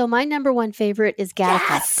 So my number one favorite is Gattaca.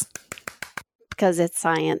 Yes! Because it's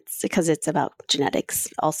science, because it's about genetics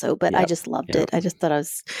also, but I just loved it. I just thought it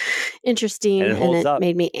was interesting, and it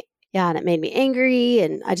made me angry,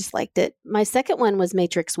 and I just liked it. My second one was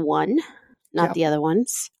Matrix 1, not the other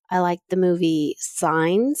ones. I liked the movie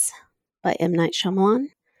Signs by M. Night Shyamalan.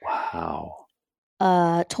 Wow.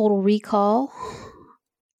 Total Recall.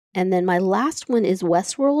 And then my last one is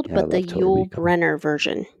Westworld, but the Yul Brynner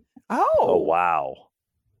version. Oh, wow.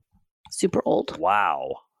 Super old.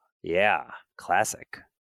 Wow. Yeah. Classic.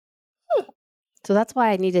 So that's why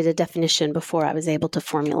I needed a definition before I was able to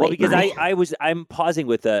formulate. Well, because I'm pausing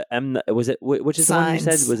with the which is the one you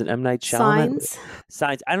said? Was it M. Night Shyamalan?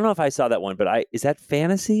 Signs. I don't know if I saw that one, but is that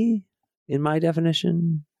fantasy in my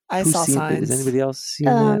definition? I saw Signs. Has anybody else seen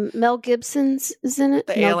that? Mel Gibson's is in it.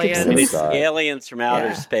 The Aliens. It's aliens from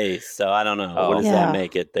outer space. So I don't know. What does that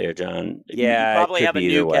make it there, John? Yeah, you probably have a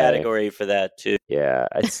new category for that too. Yeah,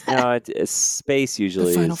 it's space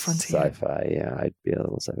usually Final is Frontier. Sci-fi. Yeah, I'd be a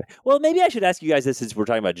little sci-fi. Well, maybe I should ask you guys this since we're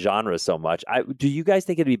talking about genres so much. Do you guys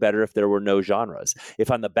think it'd be better if there were no genres?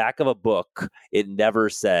 If on the back of a book it never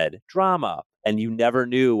said drama, and you never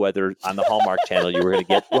knew whether on the Hallmark Channel you were going to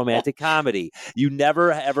get romantic comedy. You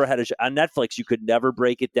never ever had on Netflix. You could never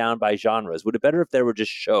break it down by genres. Would it better if there were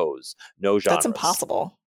just shows, no genres? That's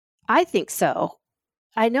impossible. I think so.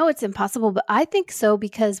 I know it's impossible, but I think so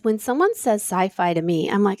because when someone says sci-fi to me,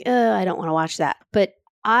 I'm like, I don't want to watch that. But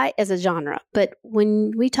as a genre, but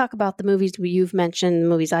when we talk about the movies you've mentioned, the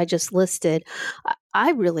movies I just listed,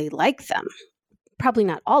 I really like them. Probably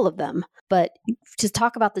not all of them, but to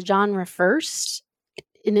talk about the genre first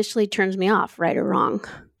initially turns me off, right or wrong.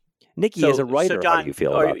 Nikki, as a writer, John, how do you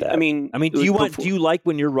feel about that? I mean, do you like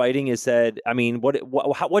when your writing is said? I mean,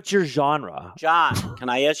 what's your genre? John, can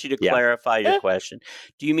I ask you to clarify your question?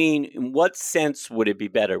 Do you mean in what sense would it be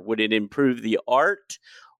better? Would it improve the art,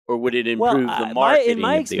 or would it improve the marketing? In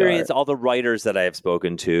my experience, all the writers that I have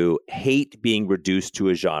spoken to hate being reduced to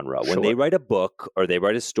a genre. When they write a book, or they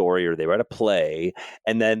write a story, or they write a play,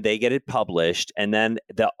 and then they get it published, and then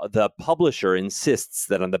the publisher insists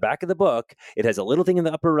that on the back of the book it has a little thing in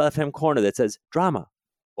the upper left-hand corner that says drama,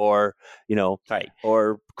 or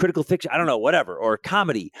or critical fiction. I don't know, whatever, or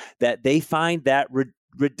comedy. That they find that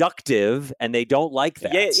reductive, and they don't like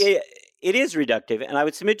that. Yeah. It is reductive, and I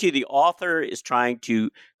would submit to you the author is trying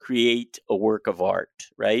to create a work of art,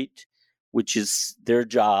 right? Which is their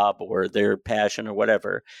job or their passion or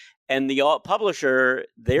whatever. And the publisher,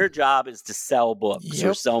 their job is to sell books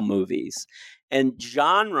or sell movies. And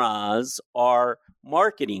genres are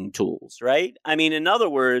marketing tools, right? I mean, in other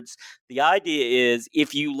words, the idea is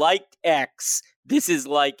if you liked X, this is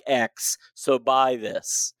like X, so buy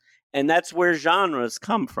this. And that's where genres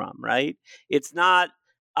come from, right? It's not...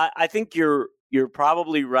 I think you're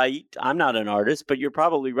probably right. I'm not an artist, but you're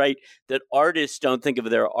probably right that artists don't think of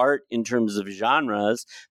their art in terms of genres,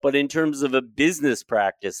 but in terms of a business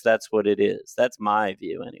practice. That's what it is. That's my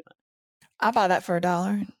view, anyway. I'll buy that for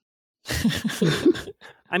 $1.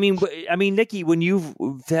 I mean, Nikki, when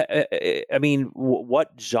what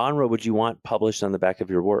genre would you want published on the back of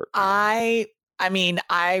your work? I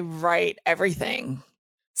write everything.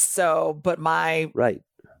 So, but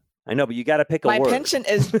I know, but you got to pick a word. My penchant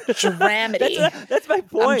is dramedy. That's my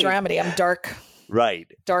point. I'm dramedy. I'm dark. Right.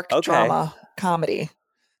 Dark drama comedy.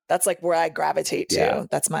 That's like where I gravitate to. Yeah.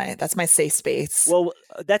 That's my safe space. Well,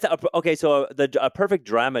 that's okay. So a perfect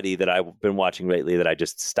dramedy that I've been watching lately that I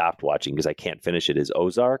just stopped watching because I can't finish it is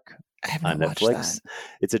Ozark on Netflix.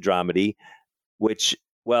 It's a dramedy, which.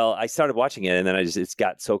 Well, I started watching it and then it's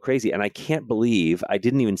got so crazy. And I can't believe I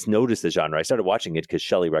didn't even notice the genre. I started watching it because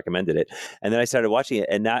Shelley recommended it. And then I started watching it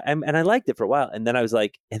and I liked it for a while. And then I was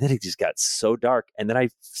like, and then it just got so dark. And then I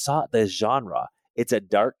saw the genre. It's a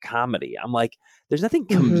dark comedy. I'm like, there's nothing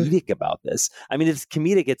comedic about this. I mean, if it's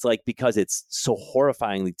comedic, it's like because it's so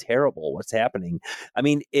horrifyingly terrible what's happening. I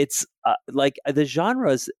mean, it's like the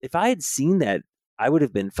genres, if I had seen that, I would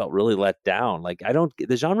have felt really let down. Like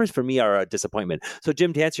the genres for me are a disappointment. So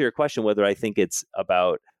Jim, to answer your question, whether I think it's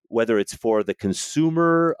about whether it's for the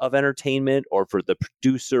consumer of entertainment or for the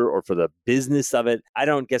producer or for the business of it, I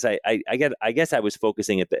guess I was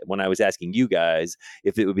focusing when I was asking you guys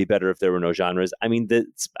if it would be better if there were no genres. I mean,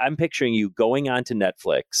 I'm picturing you going onto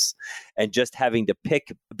Netflix and just having to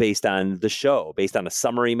pick based on the show, based on a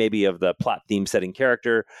summary maybe of the plot, theme, setting,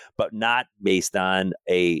 character, but not based on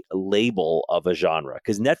a label of a genre.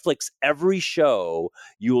 Because Netflix, every show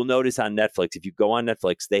you will notice on Netflix, if you go on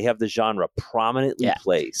Netflix, they have the genre prominently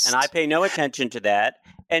placed. And I pay no attention to that.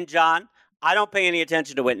 And John, I don't pay any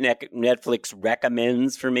attention to what Netflix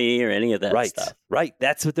recommends for me or any of that stuff. Right.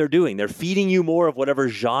 That's what they're doing. They're feeding you more of whatever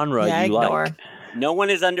genre you like. No one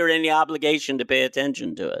is under any obligation to pay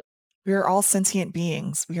attention to it. We are all sentient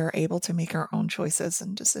beings. We are able to make our own choices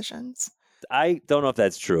and decisions. I don't know if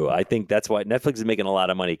that's true. I think that's why Netflix is making a lot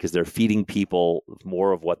of money because they're feeding people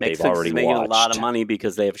more of what they've already watched. Netflix is making a lot of money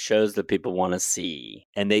because they have shows that people want to see.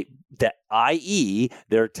 And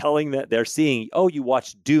they're telling that they're seeing, you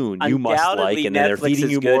watched Dune, you must like, and then they're feeding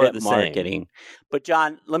you more of the marketing. But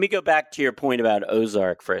John, let me go back to your point about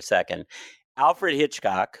Ozark for a second. Alfred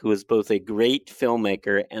Hitchcock, who is both a great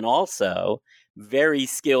filmmaker and also very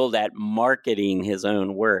skilled at marketing his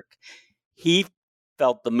own work, he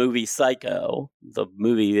felt the movie Psycho, the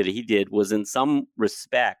movie that he did, was in some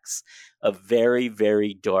respects a very,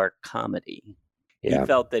 very dark comedy. Yeah. He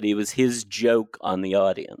felt that it was his joke on the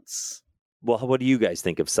audience. Well, what do you guys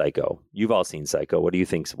think of Psycho? You've all seen Psycho. What do you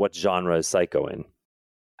think? What genre is Psycho in?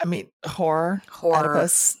 I mean, horror.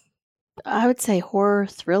 Oedipus. I would say horror,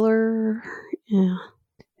 thriller. Yeah.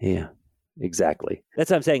 Yeah. Exactly. That's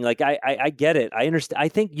what I'm saying. Like, I get it. I understand. I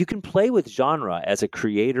think you can play with genre as a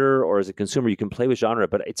creator or as a consumer. You can play with genre,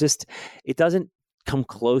 but it doesn't come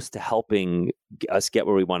close to helping us get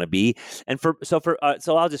where we want to be. And so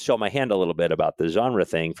I'll just show my hand a little bit about the genre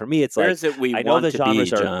thing. For me, it's where is it we I know want the to genres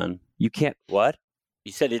be, John? You can't what?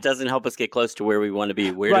 You said it doesn't help us get close to where we want to be.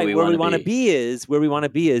 Where right, do we where want we to want to be? where we want to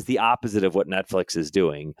be is the opposite of what Netflix is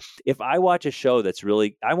doing. If I watch a show that's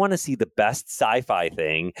really, I want to see the best sci-fi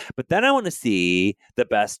thing, but then I want to see the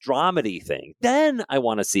best dramedy thing. Then I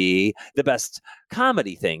want to see the best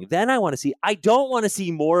comedy thing. Then I don't want to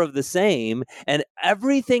see more of the same. And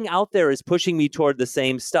everything out there is pushing me toward the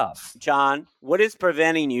same stuff. John, what is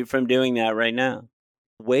preventing you from doing that right now?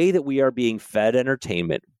 The way that we are being fed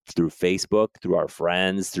entertainment through Facebook, through our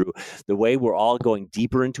friends, through the way we're all going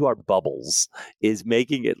deeper into our bubbles is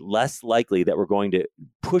making it less likely that we're going to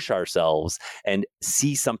push ourselves and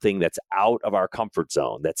see something that's out of our comfort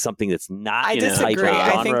zone. That's something that's not. I disagree.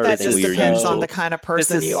 I think that just depends on the kind of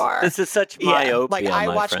person you are. This is such myopia. Like I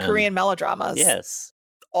watch Korean melodramas. Yes.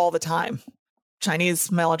 All the time.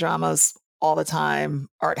 Chinese melodramas all the time.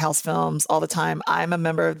 Art house films all the time. I'm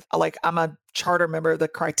a charter member of the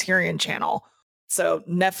Criterion Channel. So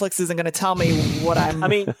Netflix isn't going to tell me what I'm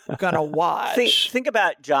going to watch. Think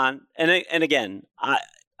about, John, and again, I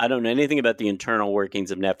don't know anything about the internal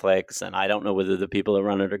workings of Netflix, and I don't know whether the people that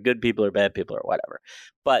run it are good people or bad people or whatever.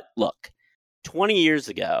 But look, 20 years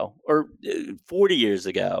ago or 40 years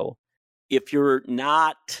ago, if you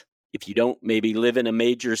don't maybe live in a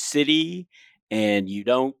major city and you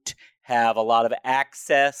don't have a lot of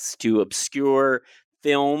access to obscure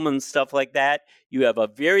film and stuff like that, you have a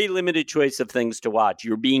very limited choice of things to watch.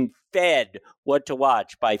 You're being fed what to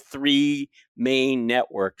watch by 3 main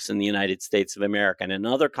networks in the United States of America. And in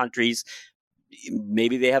other countries,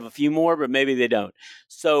 maybe they have a few more, but maybe they don't.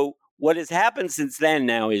 So what has happened since then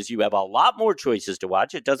now is you have a lot more choices to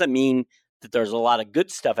watch. It doesn't mean that there's a lot of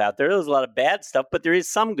good stuff out there. There's a lot of bad stuff, but there is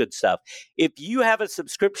some good stuff. If you have a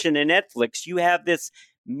subscription to Netflix, you have this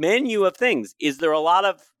menu of things. Is there a lot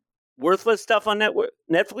of worthless stuff on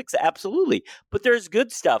Netflix? Absolutely. But there's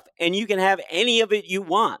good stuff, and you can have any of it you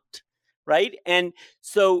want, right? And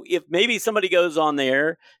so if maybe somebody goes on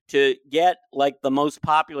there to get like the most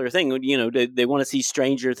popular thing, they want to see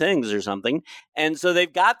Stranger Things or something, and so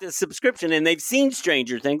they've got this subscription and they've seen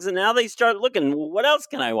Stranger Things, and now they start looking, well, what else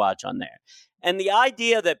can I watch on there? And the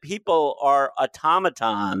idea that people are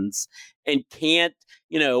automatons and can't,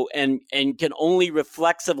 and can only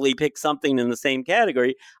reflexively pick something in the same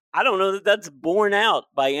category, I don't know that that's borne out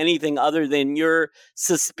by anything other than your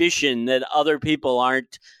suspicion that other people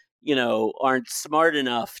aren't smart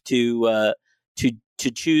enough to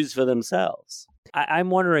choose for themselves. I'm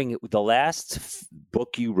wondering, the last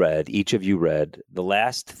book you read, each of you read, the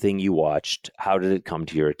last thing you watched, how did it come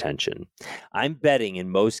to your attention? I'm betting in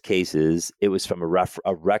most cases it was from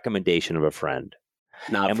a recommendation of a friend.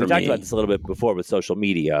 And we talked about this a little bit before with social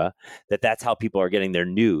media, that's how people are getting their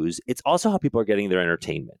news. It's also how people are getting their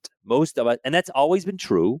entertainment. Most of us, and that's always been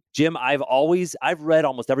true. Jim, I've read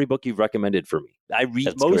almost every book you've recommended for me. I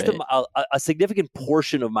read a significant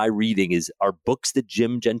portion of my reading are books that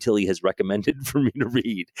Jim Gentili has recommended for me to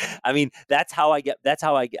read. I mean, that's how I get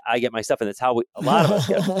my stuff, and that's how a lot of us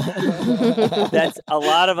get. That's a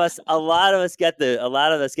lot of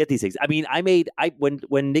us get these things. I mean,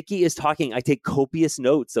 when Nikki is talking, I take copious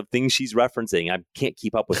notes of things she's referencing. I can't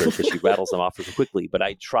keep up with her because she rattles them off so quickly. But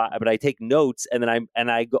I take notes, and then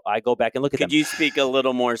I go back and look at them. Could you speak a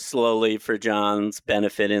little more slowly for John's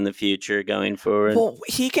benefit in the future going forward? Well,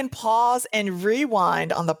 he can pause and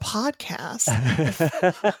rewind on the podcast.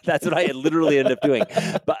 That's what I literally end up doing.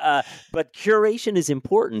 But curation is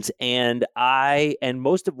important, and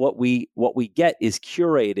most of what we get is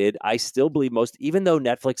curated. I still believe even though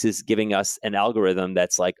Netflix is giving us an algorithm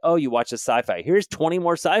that's like, oh, you watch a sci-fi, here's 20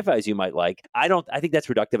 more sci-fis you might like. I think that's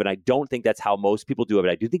reductive, and I don't think that's how most people do it.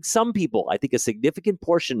 But I do think some people, I think a significant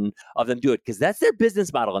portion of them do it because that's their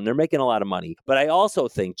business model and they're making a lot of money. But I also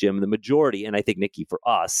think, Jim, the majority, and I think Nikki, for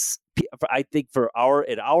us, I think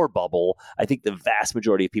in our bubble, I think the vast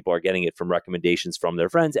majority of people are getting it from recommendations from their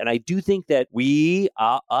friends. And I do think that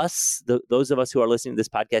those of us who are listening to this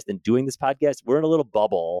podcast and doing this podcast, we're in a little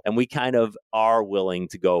bubble, and we kind of are willing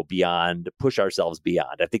to go beyond, push ourselves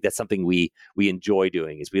beyond. I think that's something we enjoy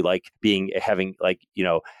doing, is we like having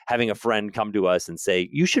a friend come to us and say,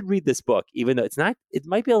 you should read this book, even though it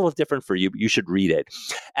might be a little different for you, but you should read it.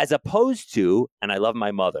 As opposed to, and I love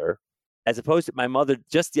my mother,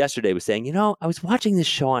 just yesterday was saying, I was watching this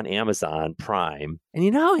show on Amazon Prime,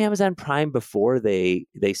 and Amazon Prime, before they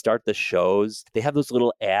start the shows, they have those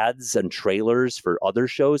little ads and trailers for other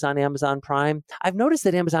shows on Amazon Prime. I've noticed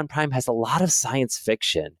that Amazon Prime has a lot of science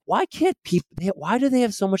fiction. Why do they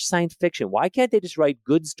have so much science fiction? Why can't they just write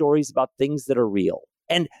good stories about things that are real?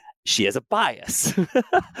 And she has a bias,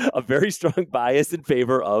 a very strong bias in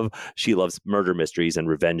favor of, she loves murder mysteries and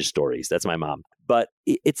revenge stories. That's my mom. But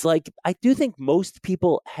it's like, I do think most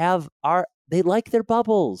people they like their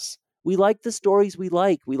bubbles. We like the stories we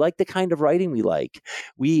like. We like the kind of writing we like.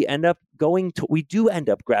 We do end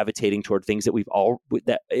up gravitating toward things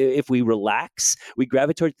that if we relax, we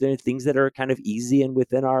gravitate toward things that are kind of easy and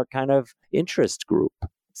within our kind of interest group.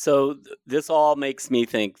 So this all makes me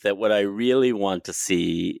think that what I really want to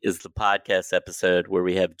see is the podcast episode where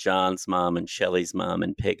we have John's mom and Shelley's mom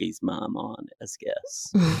and Peggy's mom on as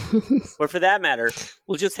guests. Or for that matter,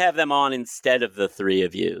 we'll just have them on instead of the three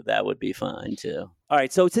of you. That would be fine too. All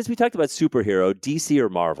right. So since we talked about superhero, DC or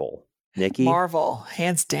Marvel? Nikki? Marvel,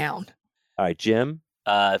 hands down. All right, Jim?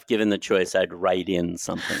 If given the choice, I'd write in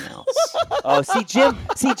something else. Oh, see, Jim,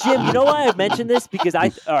 you know why I mentioned this? Because all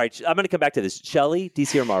right, I'm going to come back to this. Shelley,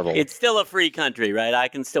 DC or Marvel? It's still a free country, right? I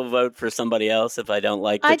can still vote for somebody else if I don't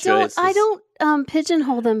like the choices. I don't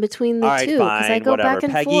pigeonhole them between the two because I go back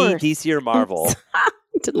and Peggy, forth. DC or Marvel?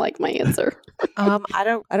 Didn't like my answer. I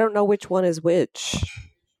don't know which one is which.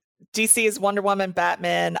 DC is Wonder Woman,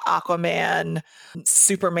 Batman, Aquaman,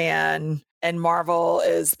 Superman, and Marvel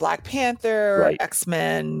is Black Panther, Right.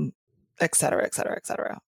 X-Men, et cetera, et cetera, et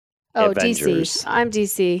cetera. Oh, Avengers. DC. I'm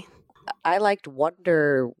DC. I liked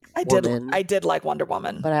Wonder Woman. I did like Wonder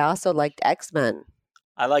Woman. But I also liked X-Men.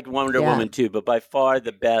 I like Wonder Woman too, but by far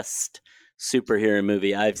the best superhero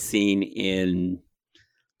movie I've seen in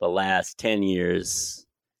the last 10 years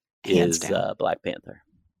Hands is down. Black Panther.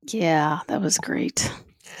 Yeah, that was great.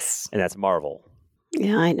 And that's Marvel.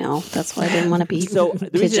 Yeah, I know. That's why I didn't want to be So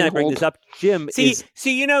the reason I bring this up, Jim, is...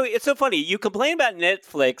 See, you know, it's so funny. You complain about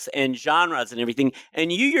Netflix and genres and everything, and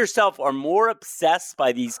you yourself are more obsessed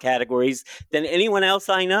by these categories than anyone else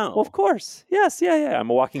I know. Well, of course. Yes, yeah. I'm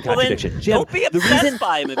a walking contradiction. Then Jim, don't be obsessed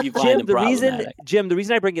by them if you find them problematic. The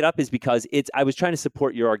reason I bring it up is because I was trying to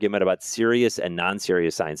support your argument about serious and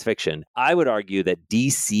non-serious science fiction. I would argue that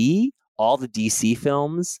DC, all the DC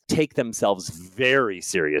films, take themselves very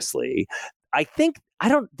seriously. I think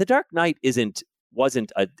The Dark Knight is DC.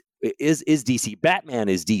 Batman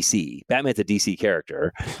is DC. Batman's a DC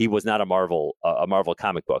character. He was not a Marvel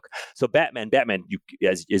comic book. So Batman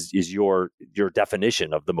is your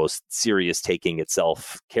definition of the most serious taking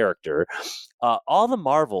itself character. All the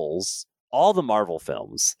Marvel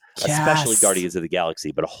films, especially Guardians of the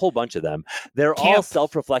Galaxy, but a whole bunch of them, they're all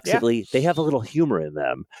self-reflexively, they have a little humor in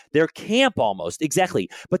them. They're camp almost, exactly,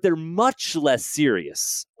 but they're much less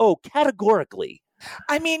serious. Oh, categorically.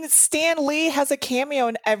 I mean, Stan Lee has a cameo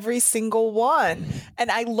in every single one. And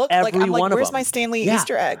I look I'm like, where's my Stan Lee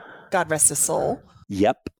Easter egg? God rest his soul.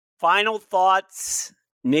 Yep. Final thoughts,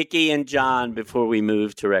 Nikki and John, before we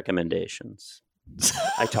move to recommendations.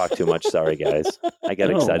 I talk too much. Sorry, guys. I got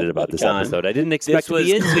excited about this episode. I didn't expect to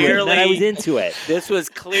be into it, and then I was into it. This was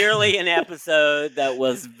clearly an episode that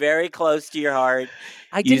was very close to your heart.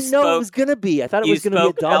 I didn't know it was going to be. I thought it was going to be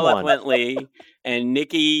a dumb eloquently, one. And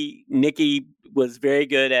Nikki was very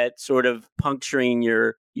good at sort of puncturing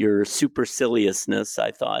your superciliousness,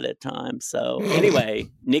 I thought, at times. So anyway,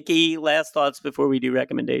 Nikki, last thoughts before we do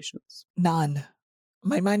recommendations? None.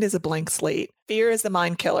 My mind is a blank slate. Fear is the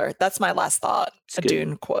mind killer. That's my last thought. A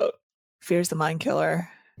Dune quote. Fear is the mind killer.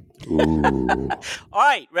 All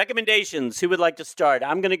right, recommendations. Who would like to start?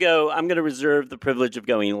 I'm going to reserve the privilege of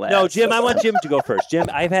going last. No, Jim, I want Jim to go first. Jim,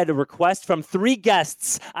 I've had a request from 3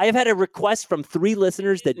 guests. I have had a request from 3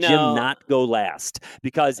 listeners that Jim not go last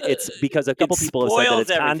because a couple people have said that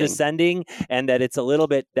it's condescending and that it's a little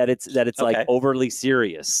bit that it's like overly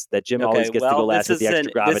serious. That Jim always gets to go last with the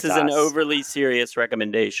extra gravitas. This is an overly serious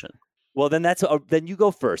recommendation. Well, then then you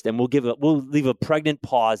go first, and we'll leave a pregnant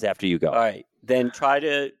pause after you go. All right. Then try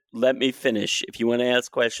to let me finish. If you want to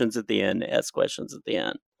ask questions at the end, ask questions at the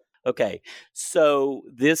end. Okay. So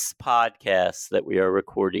this podcast that we are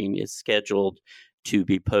recording is scheduled to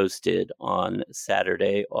be posted on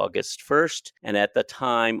Saturday, August 1st. And at the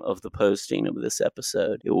time of the posting of this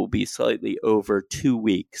episode, it will be slightly over 2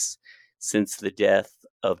 weeks since the death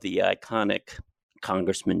of the iconic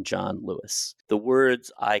Congressman John Lewis. The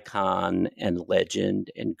words icon and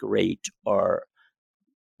legend and great are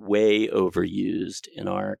way overused in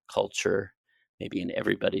our culture, maybe in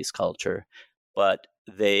everybody's culture, but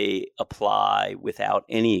they apply without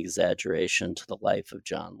any exaggeration to the life of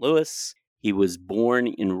John Lewis. He was born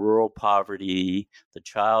in rural poverty, the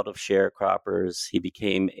child of sharecroppers. He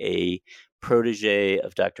became a protege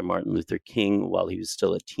of Dr. Martin Luther King while he was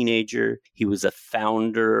still a teenager. He was a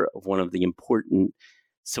founder of one of the important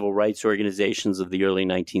civil rights organizations of the early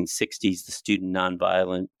 1960s, the Student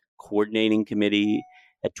Nonviolent Coordinating Committee,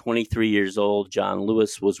 At 23 years old, John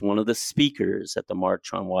Lewis was one of the speakers at the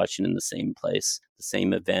March on Washington, the same place, the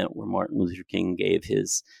same event where Martin Luther King gave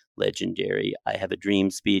his legendary I Have a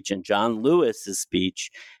Dream speech. And John Lewis's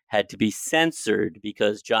speech had to be censored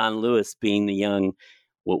because John Lewis, being the young,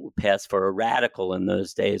 what would pass for a radical in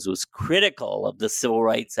those days, was critical of the Civil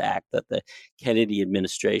Rights Act that the Kennedy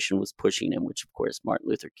administration was pushing him, which, of course, Martin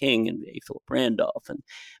Luther King and A. Philip Randolph and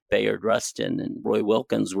Bayard Rustin and Roy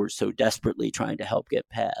Wilkins were so desperately trying to help get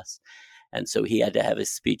passed. And so he had to have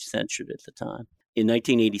his speech censored at the time. In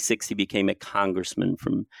 1986, he became a congressman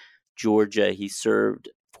from Georgia. He served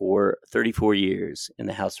for 34 years in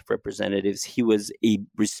the House of Representatives. He was a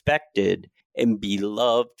respected and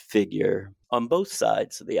beloved figure on both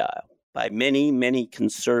sides of the aisle by many, many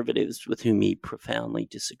conservatives with whom he profoundly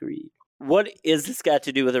disagreed. What is this got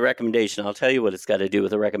to do with a recommendation? I'll tell you what it's got to do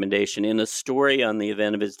with a recommendation. In a story on the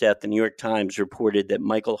event of his death, the New York Times reported that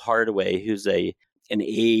Michael Hardaway, who's an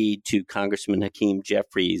aide to Congressman Hakeem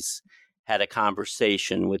Jeffries, had a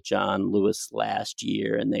conversation with John Lewis last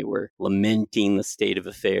year, and they were lamenting the state of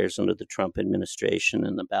affairs under the Trump administration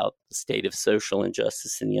and about the state of social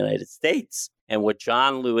injustice in the United States. And what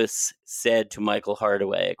John Lewis said to Michael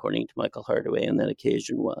Hardaway, according to Michael Hardaway on that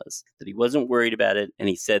occasion, was that he wasn't worried about it. And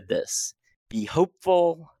he said this: be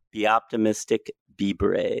hopeful, be optimistic, be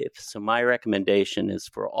brave. So my recommendation is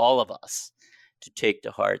for all of us to take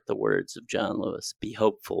to heart the words of John Lewis. Be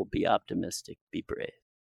hopeful, be optimistic, be brave.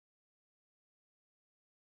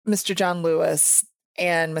 Mr. John Lewis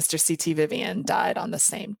and Mr. C.T. Vivian died on the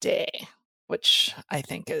same day, which I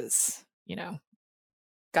think is,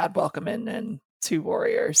 God welcoming and two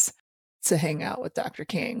warriors to hang out with Dr.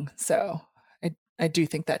 King. So I do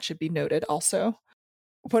think that should be noted also.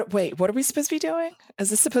 Wait, what are we supposed to be doing? Is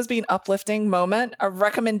this supposed to be an uplifting moment? A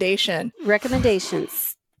recommendation?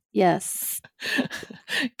 Recommendations. Yes.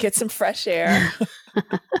 Get some fresh air.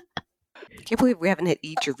 I can't believe we haven't hit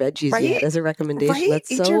eat your veggies Right? yet as a recommendation. Right?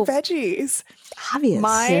 That's Eat so your veggies. obvious.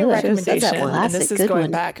 My recommendation, and this is Good going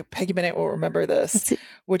one. back, Peggy Bennett will remember this,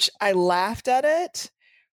 which I laughed at it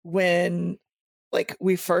when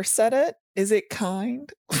we first said it. Is it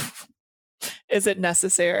kind? Is it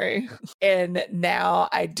necessary? And now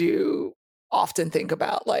I do often think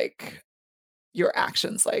about your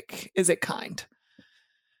actions. Is it kind?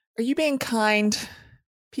 Are you being kind?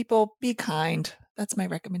 People, be kind. That's my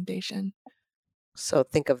recommendation. So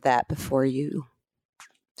think of that before you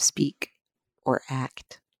speak or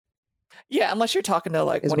act. Yeah, unless you're talking to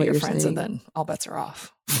one of your friends, saying. and then all bets are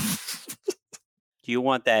off. Do you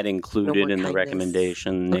want that included in the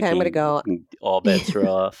recommendation, Nikki? Okay, I'm going to go. All bets are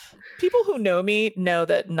off. People who know me know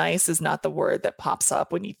that nice is not the word that pops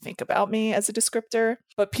up when you think about me as a descriptor.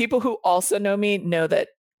 But people who also know me know that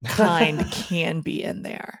kind can be in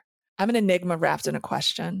there. I'm an enigma wrapped in a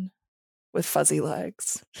question with fuzzy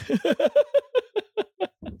legs.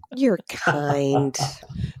 You're kind.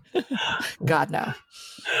 God, no.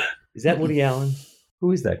 Is that Woody Allen?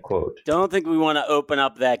 Who is that quote? Don't think we want to open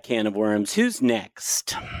up that can of worms. Who's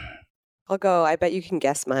next? I'll go. I bet you can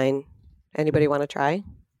guess mine. Anybody want to try?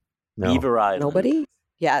 No. Beaver Island. Nobody?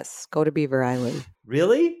 Yes, go to Beaver Island.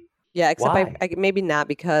 Really? Yeah, except Why? I maybe not,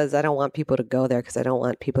 because I don't want people to go there because I don't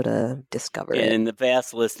want people to discover it. And the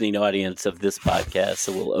vast listening audience of this podcast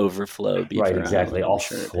will overflow. Beaver Right, exactly. Island, All I'm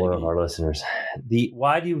sure, 4 of our listeners.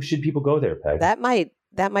 Should people go there, Peg? That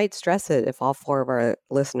might stress it if all 4 of our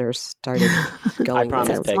listeners started going. I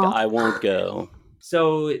promise, there. Peg, I won't go.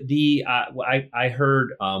 So I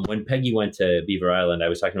heard when Peggy went to Beaver Island, I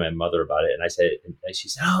was talking to my mother about it, and she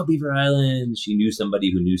said, "Oh, Beaver Island." She knew somebody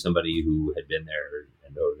who had been there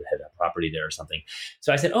and had a property there or something.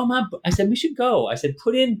 So I said, "Oh, Mom," I said, "we should go." I said,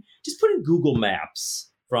 put in Google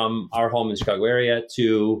Maps from our home in Chicago area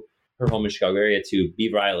to her home in Chicago area to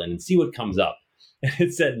Beaver Island and see what comes up. And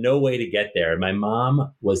it said no way to get there. And my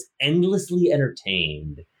mom was endlessly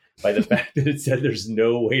entertained by the fact that it said there's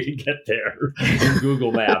no way to get there in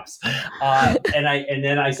Google Maps. And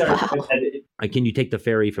then I started, can you take the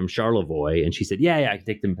ferry from Charlevoix? And she said, yeah, I can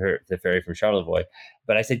take the ferry from Charlevoix.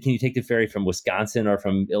 But I said, can you take the ferry from Wisconsin or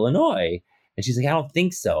from Illinois? And she's like, I don't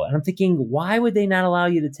think so. And I'm thinking, why would they not allow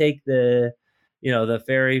you to take the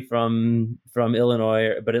ferry from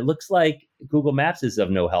Illinois? But it looks like Google Maps is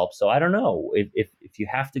of no help. So I don't know if you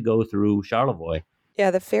have to go through Charlevoix. Yeah,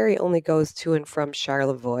 the ferry only goes to and from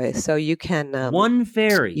Charlevoix, so you can one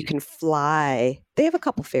ferry. You can fly. They have a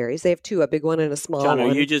couple ferries. They have 2, a big one and a small one. John,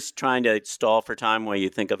 are you just trying to stall for time while you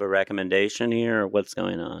think of a recommendation here, or what's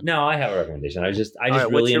going on? No, I have a recommendation. I just right,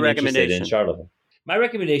 really am interested in Charlevoix. My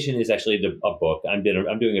recommendation is actually a book. I'm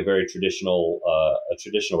doing a very traditional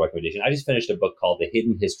recommendation. I just finished a book called The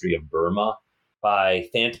Hidden History of Burma by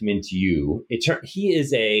Thant Minh Trieu. He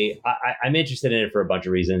is I'm interested in it for a bunch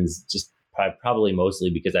of reasons, just probably mostly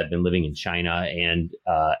because I've been living in China and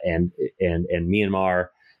Myanmar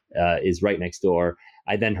is right next door.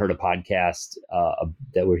 I then heard a podcast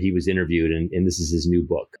where he was interviewed, and this is his new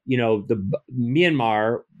book. The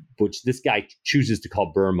Myanmar, which this guy chooses to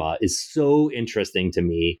call Burma, is so interesting to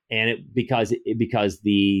me, and because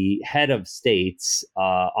the head of states,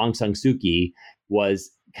 Aung San Suu Kyi,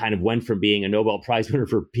 went from being a Nobel Prize winner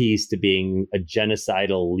for peace to being a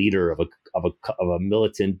genocidal leader of a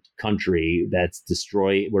militant country that's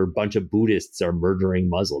where a bunch of Buddhists are murdering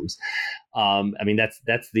Muslims.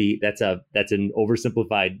 That's an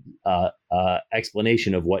oversimplified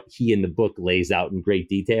explanation of what he in the book lays out in great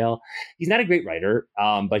detail. He's not a great writer,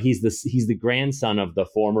 but he's the grandson of the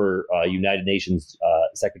former United Nations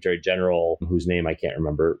Secretary General, whose name I can't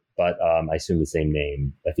remember, but I assume the same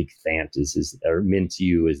name. I think Thant is or Minh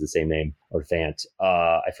Trieu is the same name, or Thant.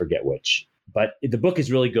 I forget which. But the book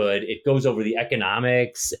is really good. It goes over the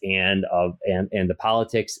economics and the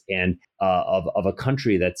politics of a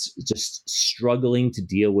country that's just struggling to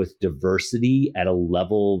deal with diversity at a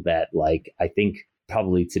level that, I think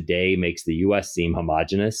probably today makes the U.S. seem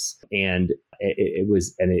homogenous. And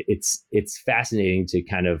it's fascinating to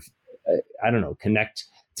kind of connect,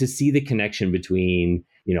 to see the connection between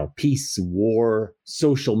peace, war,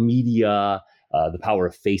 social media. The power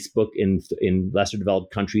of Facebook in lesser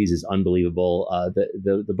developed countries is unbelievable.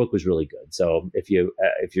 The book was really good. So if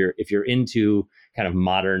you're into kind of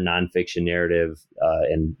modern nonfiction narrative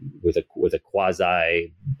and with a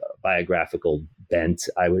quasi biographical bent,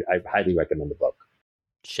 I highly recommend the book.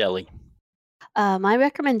 Shelley. My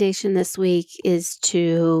recommendation this week is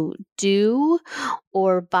to do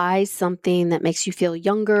or buy something that makes you feel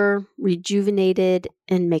younger, rejuvenated,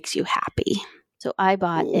 and makes you happy. So I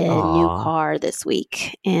bought a new car this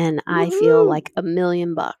week, and I feel like $1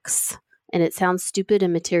 million. And it sounds stupid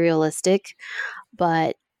and materialistic,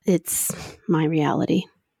 but it's my reality.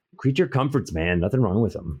 Creature comforts, man. Nothing wrong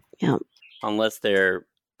with them. Yeah. Unless they're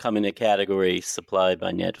come in a category supplied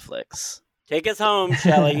by Netflix. Take us home,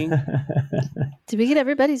 Shelley. Did we get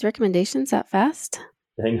everybody's recommendations that fast?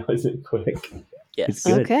 I know, isn't quick. Yes. It's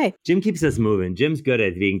good. Okay. Jim keeps us moving. Jim's good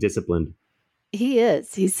at being disciplined. He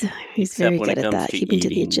is. He's very good at that, keeping to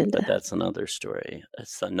the agenda. But that's another story.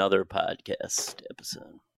 That's another podcast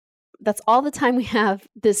episode. That's all the time we have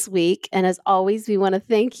this week. And as always, we want to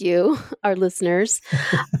thank you, our listeners.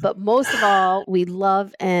 But most of all, we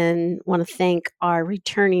love and want to thank our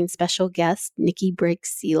returning special guest, Nikki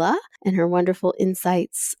Brake-Sela, and her wonderful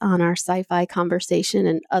insights on our sci-fi conversation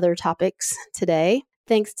and other topics today.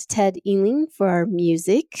 Thanks to Ted Ealing for our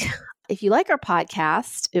music. If you like our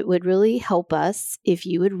podcast, it would really help us if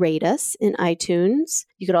you would rate us in iTunes.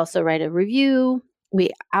 You could also write a review. We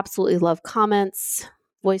absolutely love comments,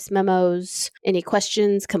 voice memos, any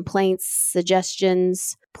questions, complaints,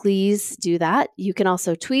 suggestions. Please do that. You can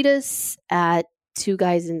also tweet us at 2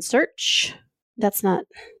 Guys in Search. Is that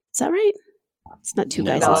right? It's not 2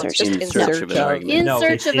 Guys in Search. Just in search of an argument. In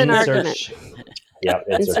search of an argument. Yeah,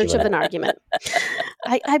 in search of an argument.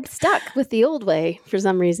 I'm stuck with the old way for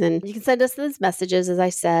some reason. You can send us those messages, as I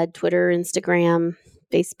said, Twitter, Instagram,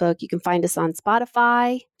 Facebook. You can find us on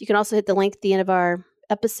Spotify. You can also hit the link at the end of our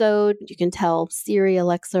episode. You can tell Siri,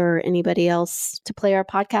 Alexa, or anybody else to play our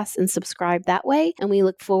podcast and subscribe that way. And we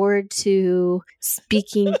look forward to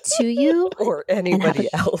speaking to you. Or anybody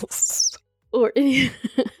else. Or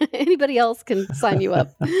anybody else can sign you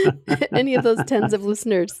up. Any of those tens of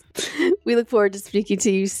listeners. We look forward to speaking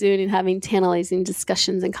to you soon and having tantalizing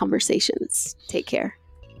discussions and conversations. Take care.